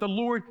told that the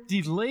Lord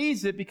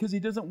delays it because he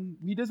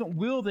doesn't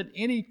will that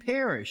any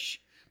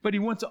perish, but he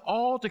wants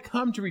all to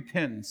come to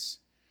repentance.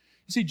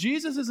 You see,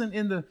 Jesus isn't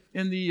in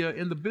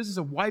the business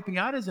of wiping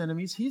out his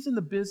enemies. He's in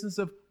the business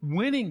of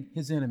winning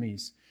his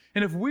enemies.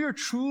 And if we are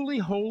truly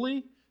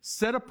holy,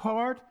 set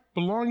apart,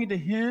 belonging to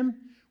him,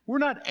 we're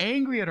not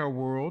angry at our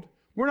world.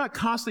 We're not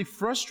constantly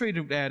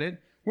frustrated at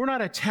it. We're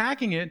not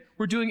attacking it.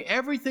 We're doing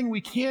everything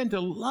we can to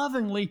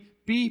lovingly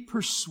be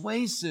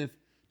persuasive,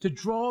 to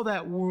draw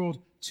that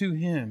world to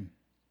him.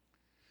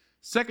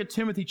 2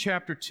 Timothy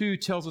chapter 2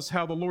 tells us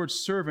how the Lord's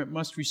servant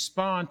must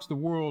respond to the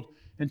world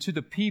and to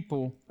the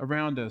people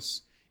around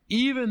us,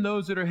 even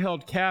those that are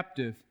held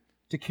captive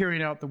to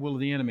carrying out the will of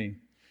the enemy.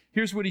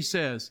 Here's what he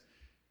says.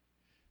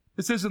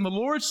 It says, and the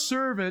Lord's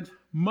servant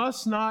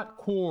must not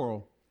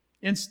quarrel.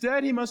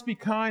 Instead, he must be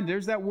kind.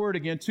 There's that word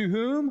again. To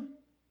whom?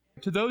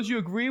 To those you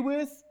agree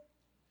with?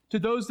 To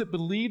those that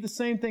believe the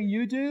same thing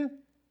you do?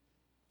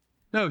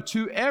 No,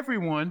 to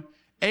everyone,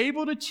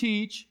 able to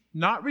teach,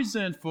 not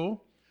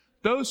resentful.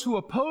 Those who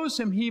oppose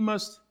him, he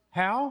must,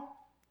 how?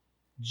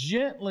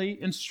 Gently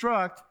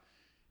instruct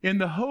in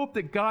the hope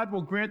that God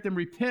will grant them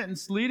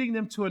repentance, leading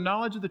them to a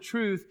knowledge of the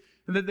truth,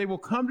 and that they will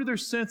come to their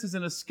senses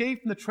and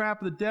escape from the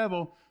trap of the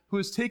devil who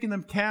has taken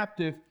them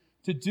captive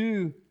to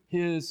do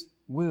his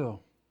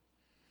will.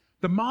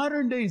 The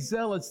modern day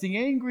zealots, the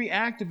angry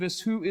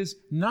activist who is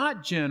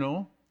not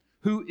gentle,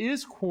 who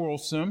is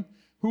quarrelsome,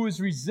 who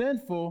is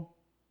resentful,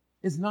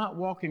 is not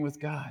walking with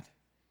God.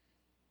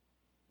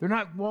 They're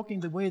not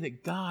walking the way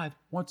that God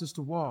wants us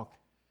to walk.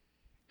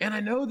 And I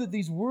know that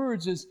these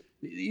words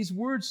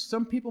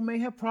some people may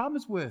have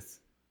problems with.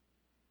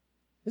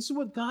 This is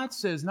what God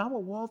says, not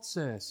what Walt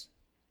says.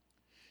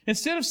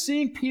 Instead of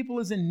seeing people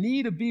as in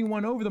need of being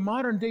won over, the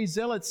modern day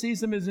zealot sees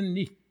them as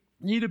in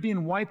need of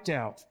being wiped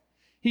out.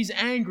 He's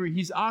angry.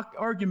 He's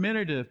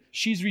argumentative.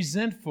 She's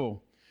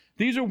resentful.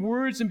 These are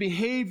words and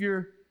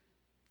behavior.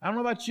 I don't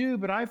know about you,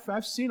 but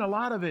I've seen a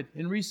lot of it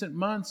in recent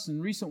months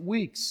and recent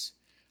weeks.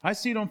 I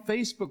see it on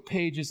Facebook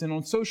pages and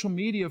on social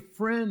media of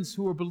friends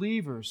who are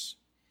believers.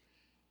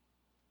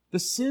 The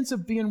sense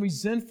of being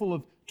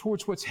resentful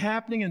towards what's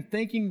happening and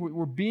thinking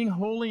we're being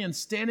holy and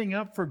standing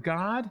up for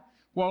God,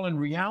 while in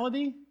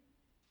reality,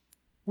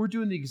 we're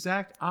doing the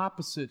exact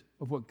opposite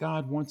of what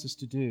God wants us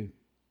to do.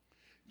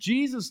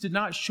 Jesus did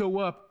not show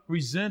up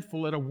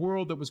resentful at a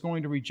world that was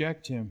going to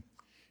reject him.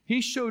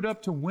 He showed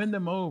up to win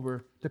them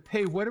over, to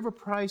pay whatever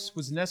price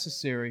was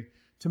necessary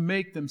to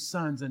make them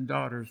sons and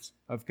daughters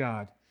of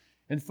God.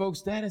 And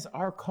folks, that is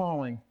our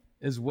calling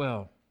as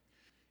well.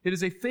 It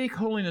is a fake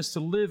holiness to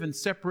live in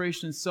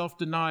separation and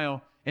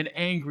self-denial and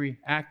angry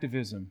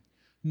activism.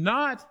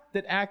 Not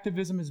that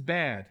activism is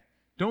bad.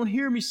 Don't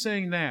hear me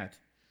saying that.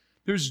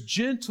 There's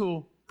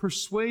gentle,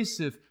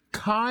 persuasive,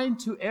 kind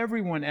to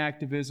everyone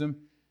activism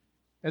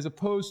as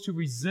opposed to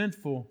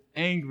resentful,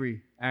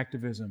 angry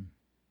activism.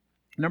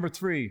 Number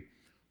 3,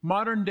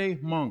 modern day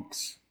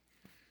monks.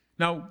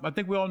 Now, I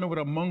think we all know what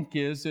a monk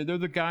is. They're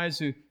the guys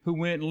who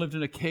went and lived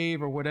in a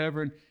cave or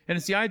whatever. And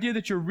it's the idea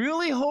that you're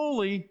really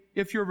holy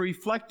if you're a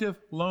reflective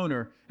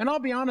loner. And I'll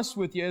be honest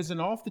with you, as an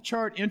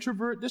off-the-chart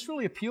introvert, this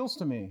really appeals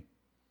to me.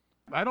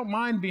 I don't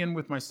mind being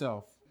with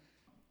myself.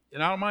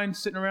 And I don't mind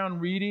sitting around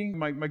reading.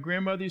 My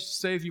grandmother used to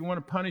say, if you want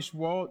to punish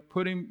Walt,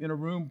 put him in a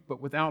room but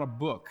without a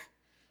book.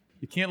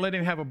 You can't let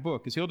him have a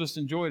book because he'll just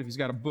enjoy it if he's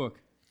got a book.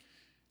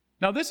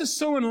 Now, this is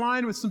so in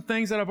line with some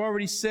things that I've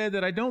already said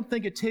that I don't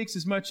think it takes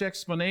as much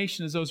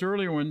explanation as those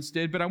earlier ones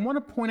did, but I want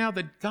to point out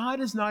that God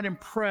is not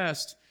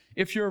impressed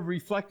if you're a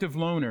reflective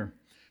loner,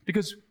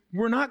 because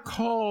we're not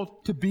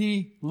called to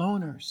be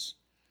loners.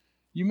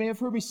 You may have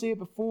heard me say it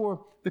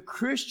before. The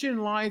Christian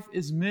life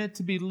is meant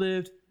to be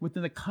lived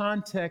within the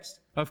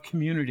context of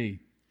community.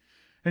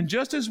 And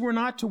just as we're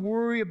not to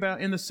worry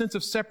about in the sense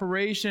of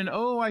separation,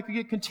 I could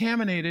get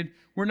contaminated,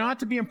 we're not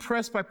to be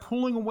impressed by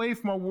pulling away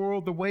from our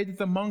world the way that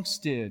the monks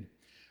did.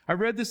 I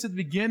read this at the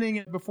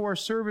beginning before our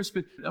service,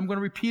 but I'm going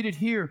to repeat it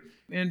here.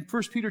 In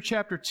 1 Peter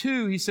chapter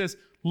 2, he says,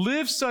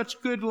 live such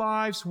good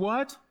lives,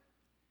 what?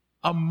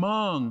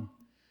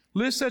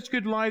 Live such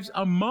good lives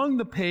among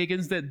the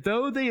pagans, that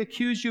though they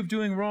accuse you of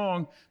doing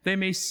wrong, they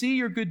may see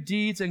your good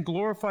deeds and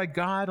glorify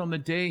God on the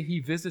day he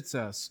visits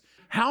us.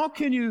 How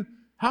can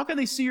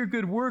they see your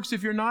good works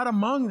if you're not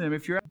among them,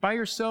 if you're by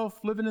yourself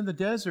living in the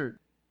desert?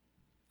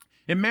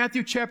 In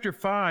Matthew chapter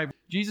 5,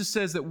 Jesus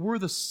says that we're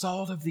the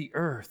salt of the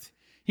earth.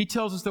 He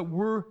tells us that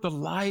we're the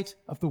light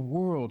of the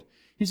world.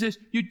 He says,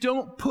 you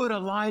don't put a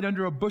light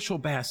under a bushel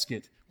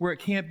basket where it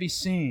can't be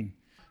seen.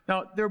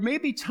 Now, there may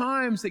be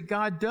times that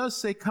God does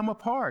say, come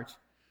apart,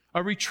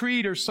 a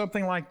retreat or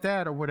something like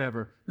that or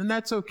whatever. Then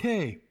that's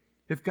okay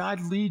if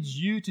God leads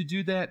you to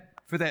do that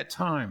for that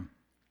time.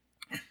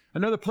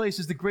 Another place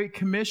is the Great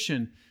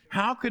Commission.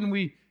 How can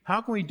we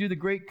do the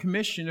Great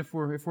Commission if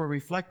we're a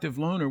reflective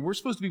loner? We're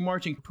supposed to be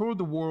marching toward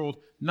the world,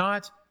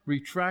 not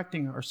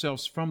retracting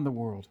ourselves from the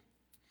world.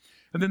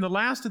 And then the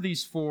last of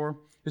these 4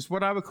 is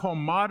what I would call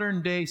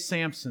modern-day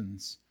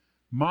Samsons.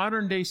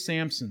 Modern-day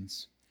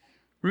Samsons.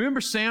 Remember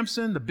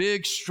Samson, the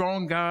big,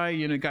 strong guy,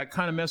 got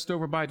kind of messed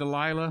over by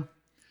Delilah?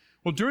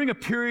 Well, during a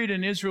period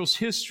in Israel's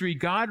history,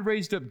 God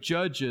raised up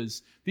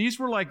judges. These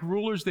were like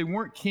rulers. They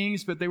weren't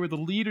kings, but they were the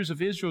leaders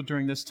of Israel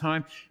during this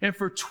time. And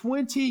for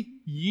 20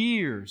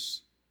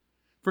 years,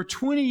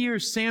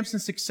 Samson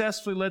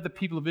successfully led the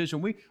people of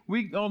Israel.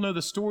 We all know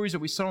the stories that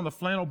we saw on the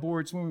flannel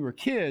boards when we were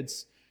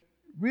kids.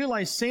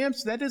 Realize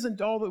Samson, that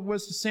isn't all that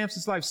was to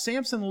Samson's life.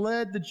 Samson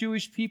led the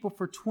Jewish people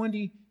for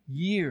 20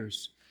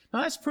 years.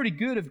 Now, that's pretty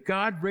good if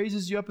God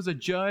raises you up as a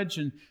judge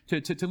and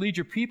to lead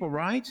your people,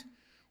 right?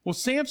 Well,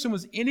 Samson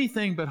was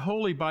anything but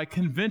holy by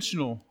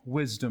conventional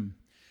wisdom.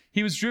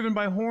 He was driven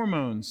by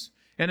hormones,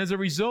 and as a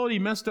result, he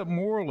messed up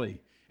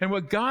morally. And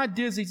what God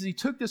did is he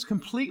took this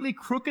completely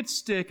crooked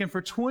stick, and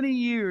for 20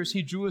 years,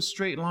 he drew a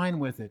straight line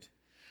with it.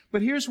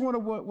 But here's what I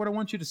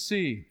want you to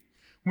see.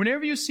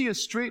 Whenever you see a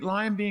straight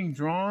line being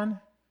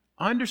drawn,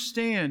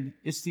 understand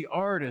it's the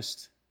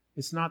artist.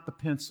 It's not the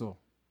pencil.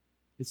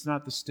 It's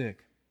not the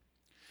stick.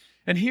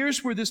 And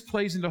here's where this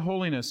plays into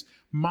holiness.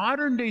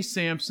 Modern-day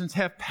Samsons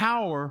have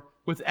power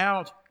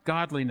without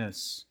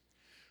godliness.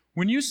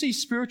 When you see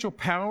spiritual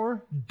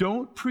power,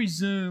 don't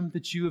presume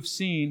that you have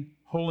seen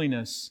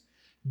holiness.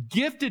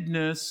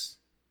 Giftedness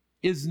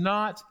is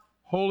not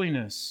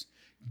holiness.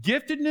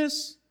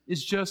 Giftedness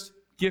is just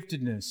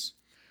giftedness.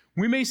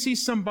 We may see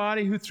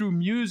somebody who through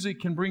music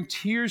can bring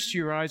tears to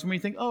your eyes. We may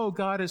think, oh,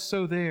 God is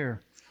so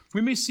there.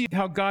 We may see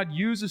how God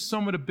uses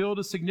someone to build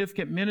a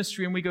significant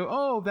ministry, and we go,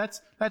 oh,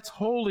 that's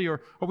holy.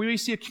 Or we may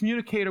see a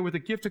communicator with a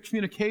gift of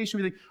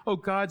communication. We think, oh,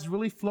 God's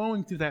really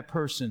flowing through that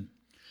person.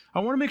 I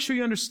want to make sure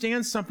you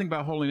understand something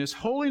about holiness.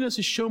 Holiness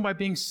is shown by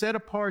being set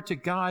apart to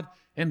God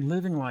and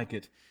living like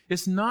it.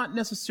 It's not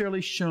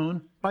necessarily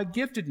shown by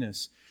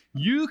giftedness.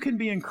 You can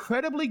be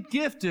incredibly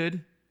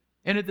gifted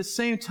and at the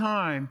same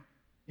time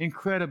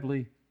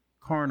incredibly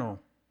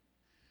carnal.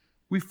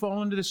 We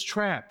fall into this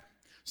trap.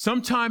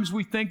 Sometimes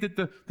we think that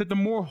the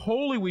more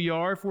holy we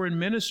are, if we're in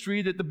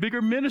ministry, that the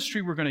bigger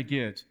ministry we're going to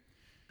get.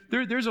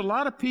 There's a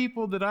lot of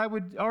people that I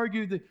would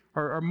argue that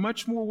are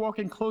much more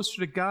walking closer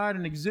to God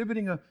and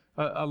exhibiting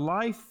a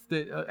life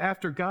that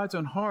after God's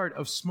own heart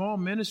of small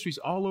ministries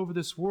all over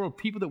this world.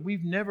 People that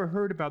we've never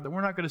heard about, that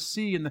we're not going to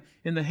see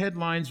in the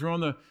headlines or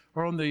on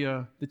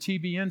the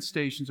TBN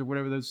stations or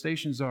whatever those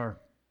stations are.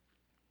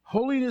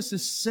 Holiness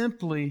is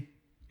simply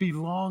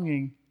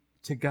belonging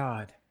to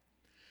God.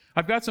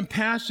 I've got some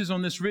passages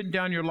on this written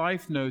down in your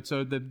life notes.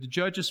 The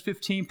Judges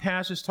 15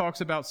 passage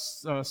talks about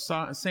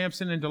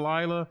Samson and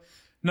Delilah.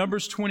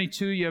 Numbers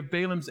 22, you have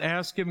Balaam's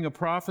ass giving a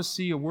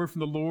prophecy, a word from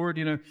the Lord.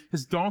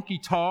 His donkey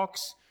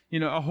talks.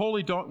 A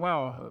holy donkey.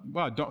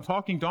 Wow,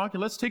 talking donkey.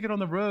 Let's take it on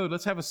the road.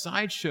 Let's have a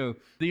sideshow.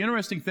 The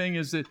interesting thing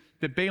is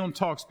that Balaam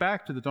talks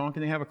back to the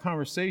donkey and they have a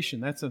conversation.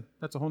 That's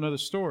a whole other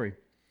story.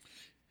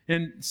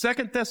 In 2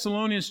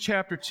 Thessalonians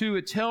chapter 2,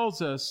 it tells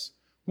us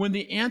when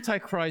the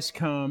Antichrist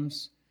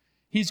comes,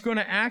 he's going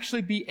to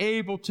actually be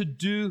able to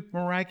do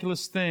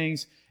miraculous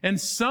things. And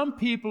some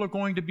people are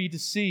going to be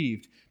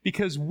deceived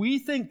because we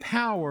think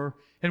power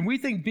and we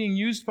think being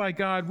used by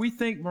God, we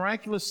think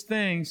miraculous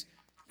things,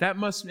 that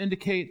must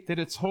indicate that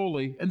it's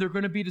holy. And they're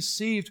going to be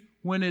deceived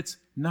when it's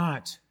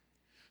not.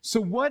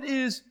 So what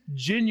is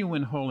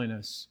genuine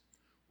holiness?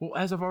 Well,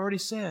 as I've already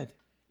said,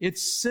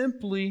 it's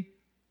simply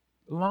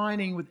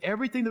aligning with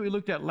everything that we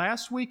looked at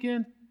last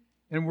weekend,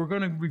 and we're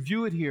going to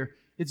review it here.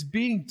 It's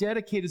being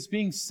dedicated, it's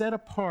being set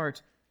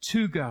apart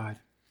to God.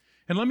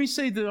 And let me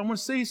say that I want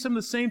to say some of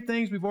the same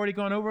things we've already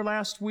gone over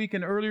last week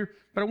and earlier,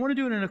 but I want to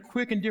do it in a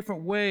quick and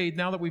different way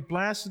now that we've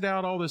blasted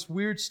out all this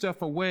weird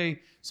stuff away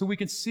so we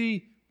can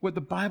see what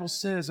the Bible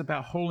says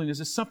about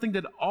holiness. It's something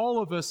that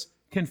all of us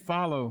can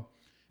follow.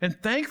 And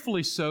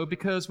thankfully so,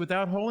 because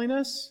without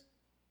holiness,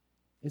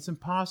 it's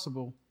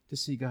impossible to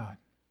see God.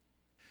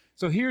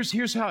 So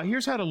here's how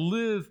to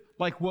live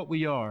like what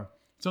we are.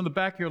 It's on the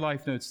back of your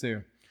life notes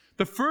there.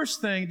 The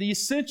first thing, the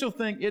essential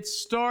thing, it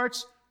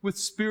starts with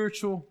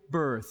spiritual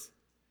birth.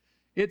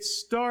 It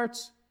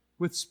starts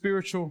with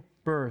spiritual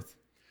birth.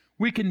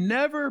 We can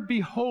never be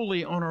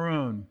holy on our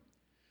own.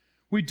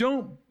 We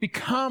don't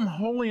become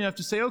holy enough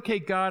to say, okay,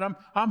 God,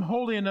 I'm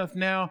holy enough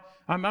now.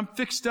 I'm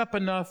fixed up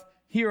enough.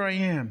 Here I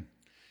am.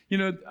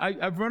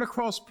 I've run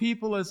across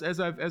people as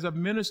I've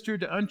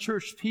ministered to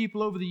unchurched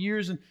people over the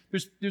years, and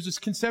there's this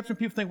conception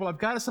people think, well, I've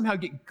got to somehow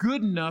get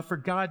good enough for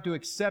God to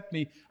accept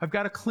me. I've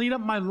got to clean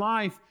up my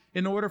life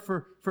in order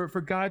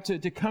for God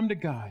to come to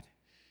God.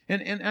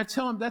 And I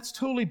tell them that's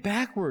totally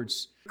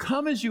backwards.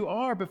 Come as you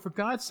are, but for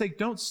God's sake,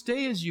 don't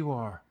stay as you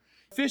are.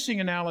 Fishing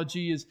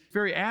analogy is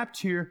very apt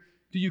here.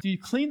 Do you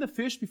clean the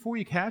fish before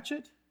you catch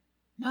it?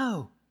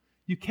 No.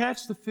 You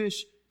catch the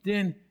fish,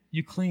 then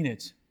you clean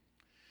it.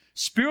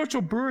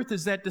 Spiritual birth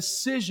is that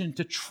decision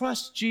to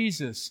trust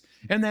Jesus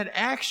and that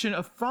action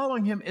of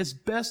following Him as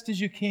best as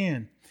you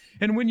can.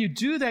 And when you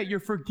do that, you're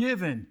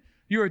forgiven.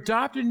 You're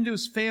adopted into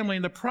His family,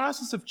 and the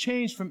process of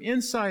change from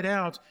inside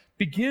out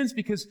begins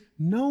because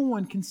no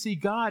one can see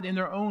God in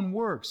their own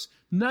works.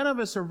 None of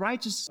us are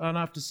righteous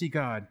enough to see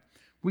God.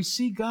 We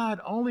see God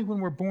only when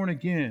we're born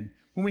again,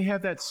 when we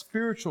have that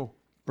spiritual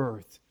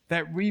birth,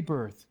 that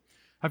rebirth.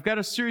 I've got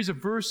a series of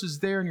verses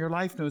there in your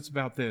life notes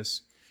about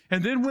this.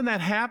 And then when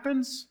that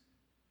happens,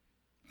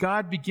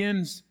 God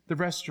begins the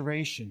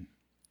restoration.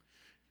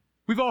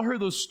 We've all heard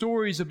those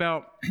stories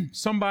about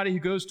somebody who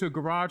goes to a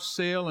garage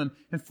sale and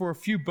for a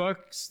few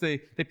bucks they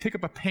pick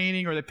up a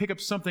painting or they pick up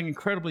something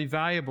incredibly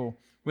valuable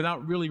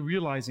without really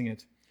realizing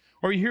it.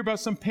 Or you hear about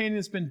some painting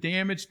that's been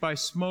damaged by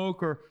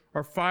smoke or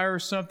fire or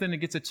something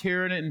and gets a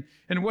tear in it.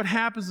 And what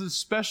happens is a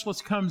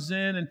specialist comes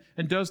in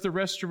and does the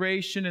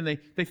restoration and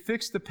they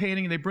fix the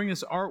painting and they bring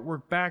this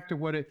artwork back to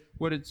what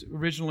it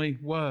originally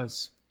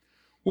was.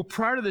 Well,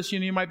 prior to this,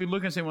 you might be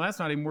looking and saying, well, that's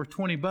not even worth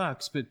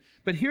 $20.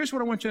 But here's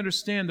what I want you to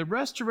understand. The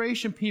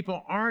restoration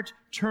people aren't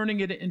turning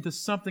it into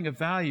something of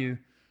value.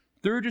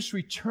 They're just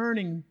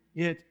returning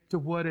it to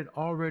what it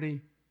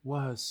already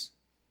was.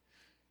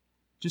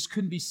 Just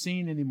couldn't be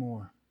seen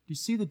anymore. Do you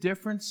see the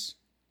difference?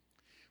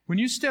 When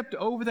you stepped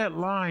over that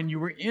line, you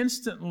were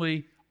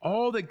instantly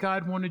all that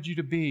God wanted you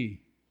to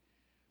be.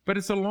 But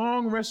it's a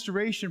long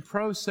restoration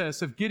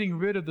process of getting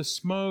rid of the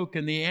smoke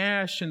and the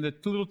ash and the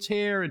little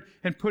tear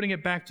and putting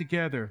it back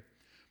together.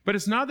 But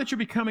it's not that you're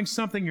becoming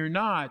something you're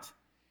not.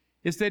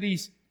 It's that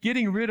He's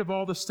getting rid of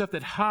all the stuff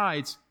that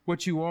hides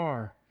what you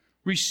are,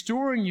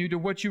 restoring you to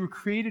what you were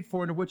created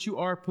for and to what you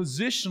are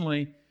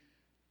positionally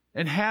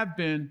and have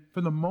been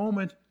from the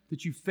moment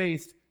that you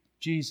faced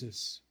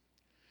Jesus.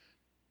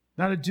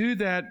 Now, to do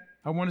that,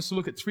 I want us to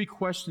look at 3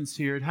 questions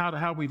here and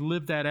how we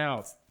live that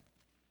out.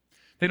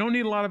 They don't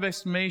need a lot of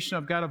explanation.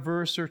 I've got a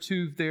verse or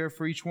 2 there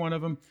for each one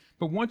of them.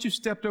 But once you've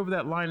stepped over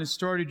that line and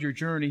started your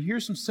journey,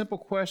 here's some simple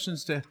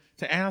questions to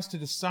ask to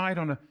decide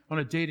on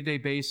a day-to-day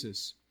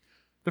basis.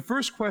 The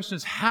first question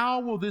is,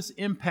 how will this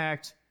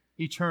impact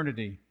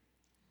eternity?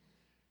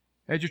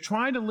 As you're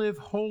trying to live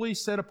holy,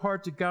 set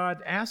apart to God,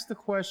 ask the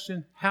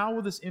question, how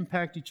will this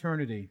impact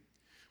eternity?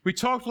 We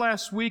talked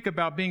last week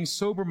about being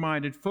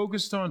sober-minded,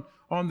 focused on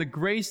the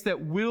grace that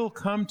will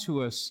come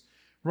to us.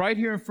 Right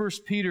here in 1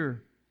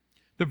 Peter,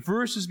 the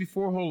verses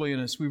before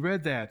holiness, we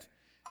read that.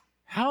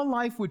 How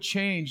life would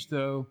change,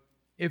 though,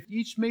 if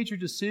each major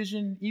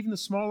decision, even the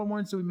smaller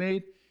ones that we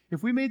made,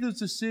 if we made those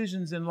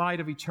decisions in light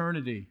of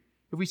eternity,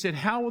 if we said,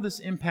 how will this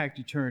impact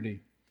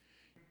eternity?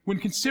 When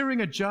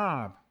considering a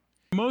job,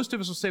 most of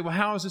us will say, well,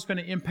 how is this going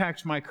to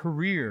impact my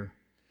career?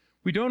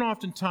 We don't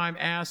oftentimes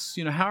ask,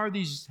 how are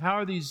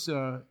these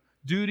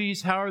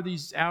duties, how are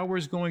these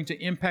hours going to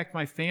impact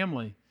my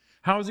family?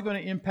 How is it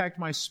going to impact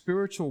my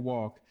spiritual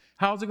walk?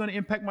 How is it going to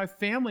impact my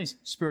family's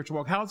spiritual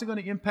walk? How is it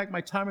going to impact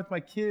my time with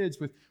my kids,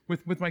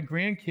 with my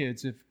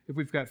grandkids, if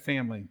we've got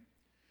family?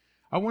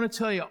 I want to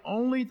tell you,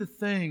 only the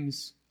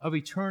things of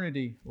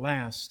eternity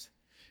last.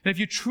 And if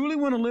you truly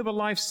want to live a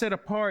life set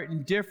apart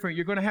and different,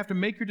 you're going to have to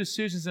make your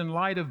decisions in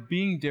light of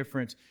being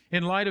different,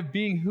 in light of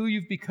being who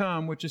you've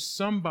become, which is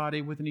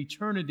somebody with an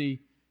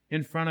eternity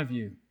in front of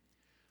you.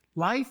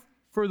 Life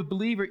for the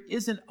believer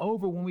isn't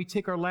over when we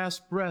take our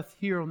last breath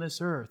here on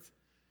this earth.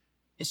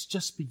 It's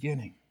just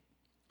beginning.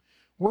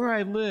 Where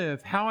I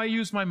live, how I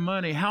use my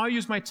money, how I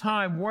use my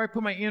time, where I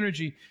put my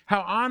energy,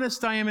 how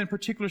honest I am in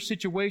particular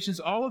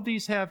situations, all of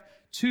these have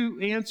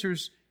 2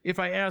 answers if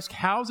I ask,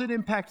 how does it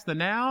impact the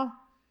now?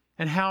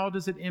 And how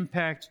does it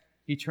impact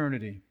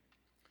eternity?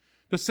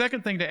 The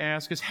second thing to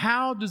ask is,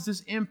 how does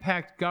this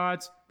impact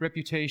God's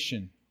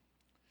reputation?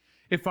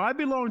 If I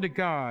belong to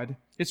God,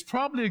 it's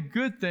probably a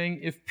good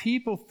thing if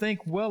people think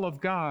well of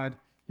God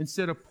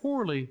instead of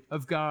poorly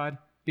of God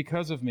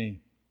because of me.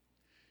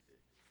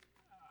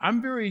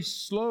 I'm very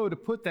slow to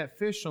put that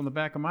fish on the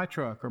back of my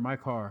truck or my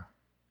car.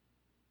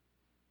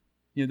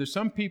 There's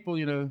some people,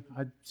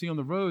 I see on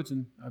the roads,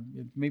 and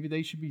maybe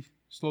they should be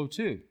slow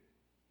too.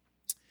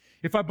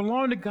 If I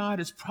belong to God,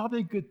 it's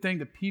probably a good thing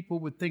that people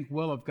would think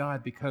well of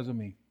God because of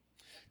me.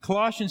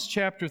 Colossians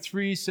chapter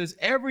 3 says,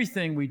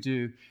 everything we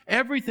do,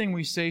 everything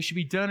we say should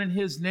be done in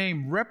His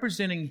name,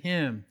 representing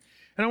Him.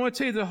 And I want to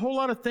tell you, there's a whole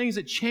lot of things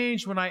that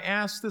change when I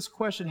ask this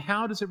question,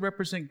 how does it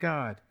represent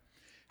God?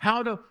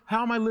 How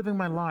am I living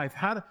my life?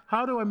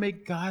 How do I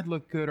make God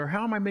look good? Or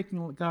how am I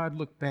making God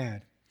look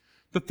bad?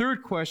 The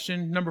third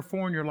question, number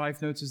 4 in your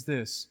life notes, is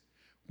this.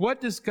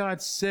 What does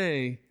God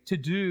say to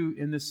do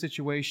in this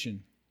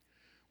situation?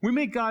 We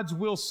make God's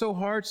will so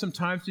hard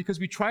sometimes because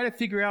we try to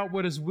figure out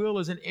what His will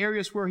is in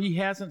areas where He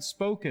hasn't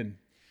spoken.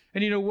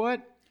 And you know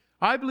what?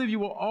 I believe you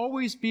will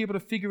always be able to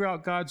figure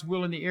out God's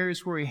will in the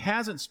areas where He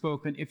hasn't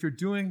spoken if you're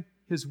doing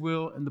His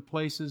will in the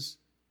places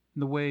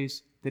and the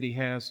ways that He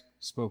has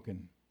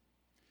spoken.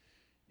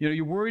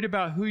 You're worried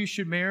about who you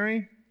should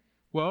marry?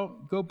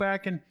 Well, go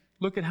back and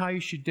look at how you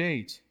should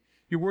date.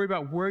 You're worried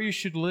about where you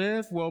should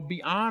live? Well,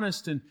 be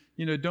honest and,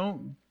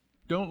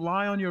 don't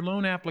lie on your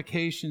loan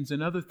applications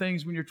and other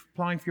things when you're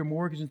applying for your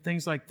mortgage and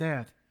things like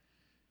that.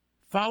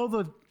 Follow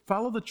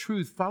the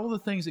truth. Follow the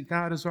things that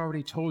God has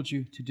already told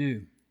you to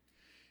do.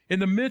 In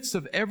the midst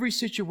of every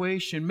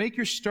situation, make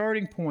your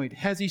starting point.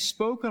 Has He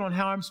spoken on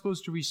how I'm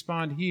supposed to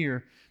respond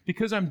here?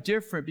 Because I'm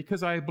different,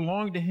 because I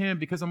belong to Him,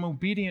 because I'm an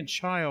obedient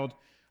child,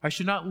 I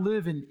should not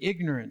live in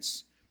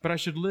ignorance, but I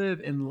should live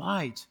in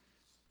light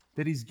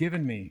that He's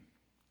given me.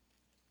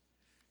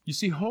 You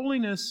see,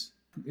 holiness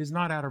is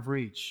not out of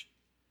reach.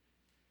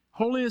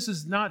 Holiness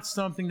is not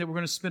something that we're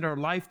going to spend our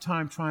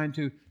lifetime trying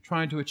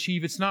to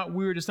achieve. It's not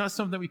weird. It's not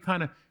something that we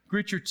kind of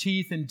grit your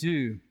teeth and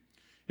do.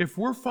 If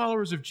we're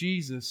followers of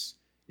Jesus,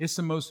 it's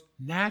the most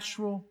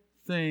natural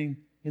thing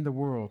in the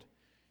world.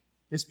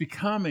 It's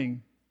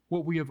becoming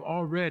what we have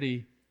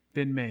already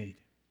been made.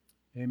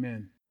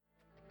 Amen.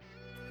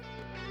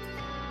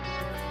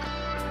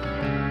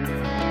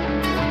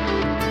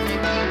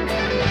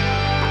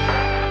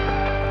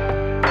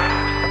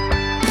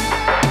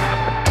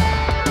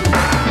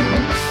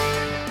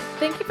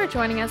 Thank you for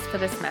joining us for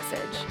this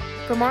message.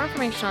 For more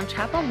information on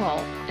Chapel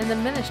Mole and the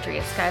ministry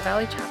of Sky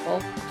Valley Chapel,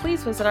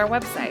 please visit our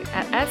website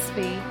at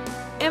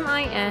svmin.com.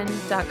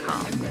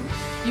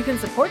 You can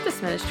support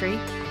this ministry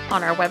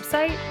on our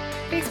website,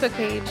 Facebook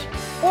page,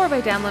 or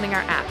by downloading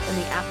our app in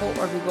the Apple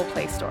or Google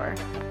Play Store.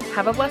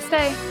 Have a blessed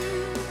day.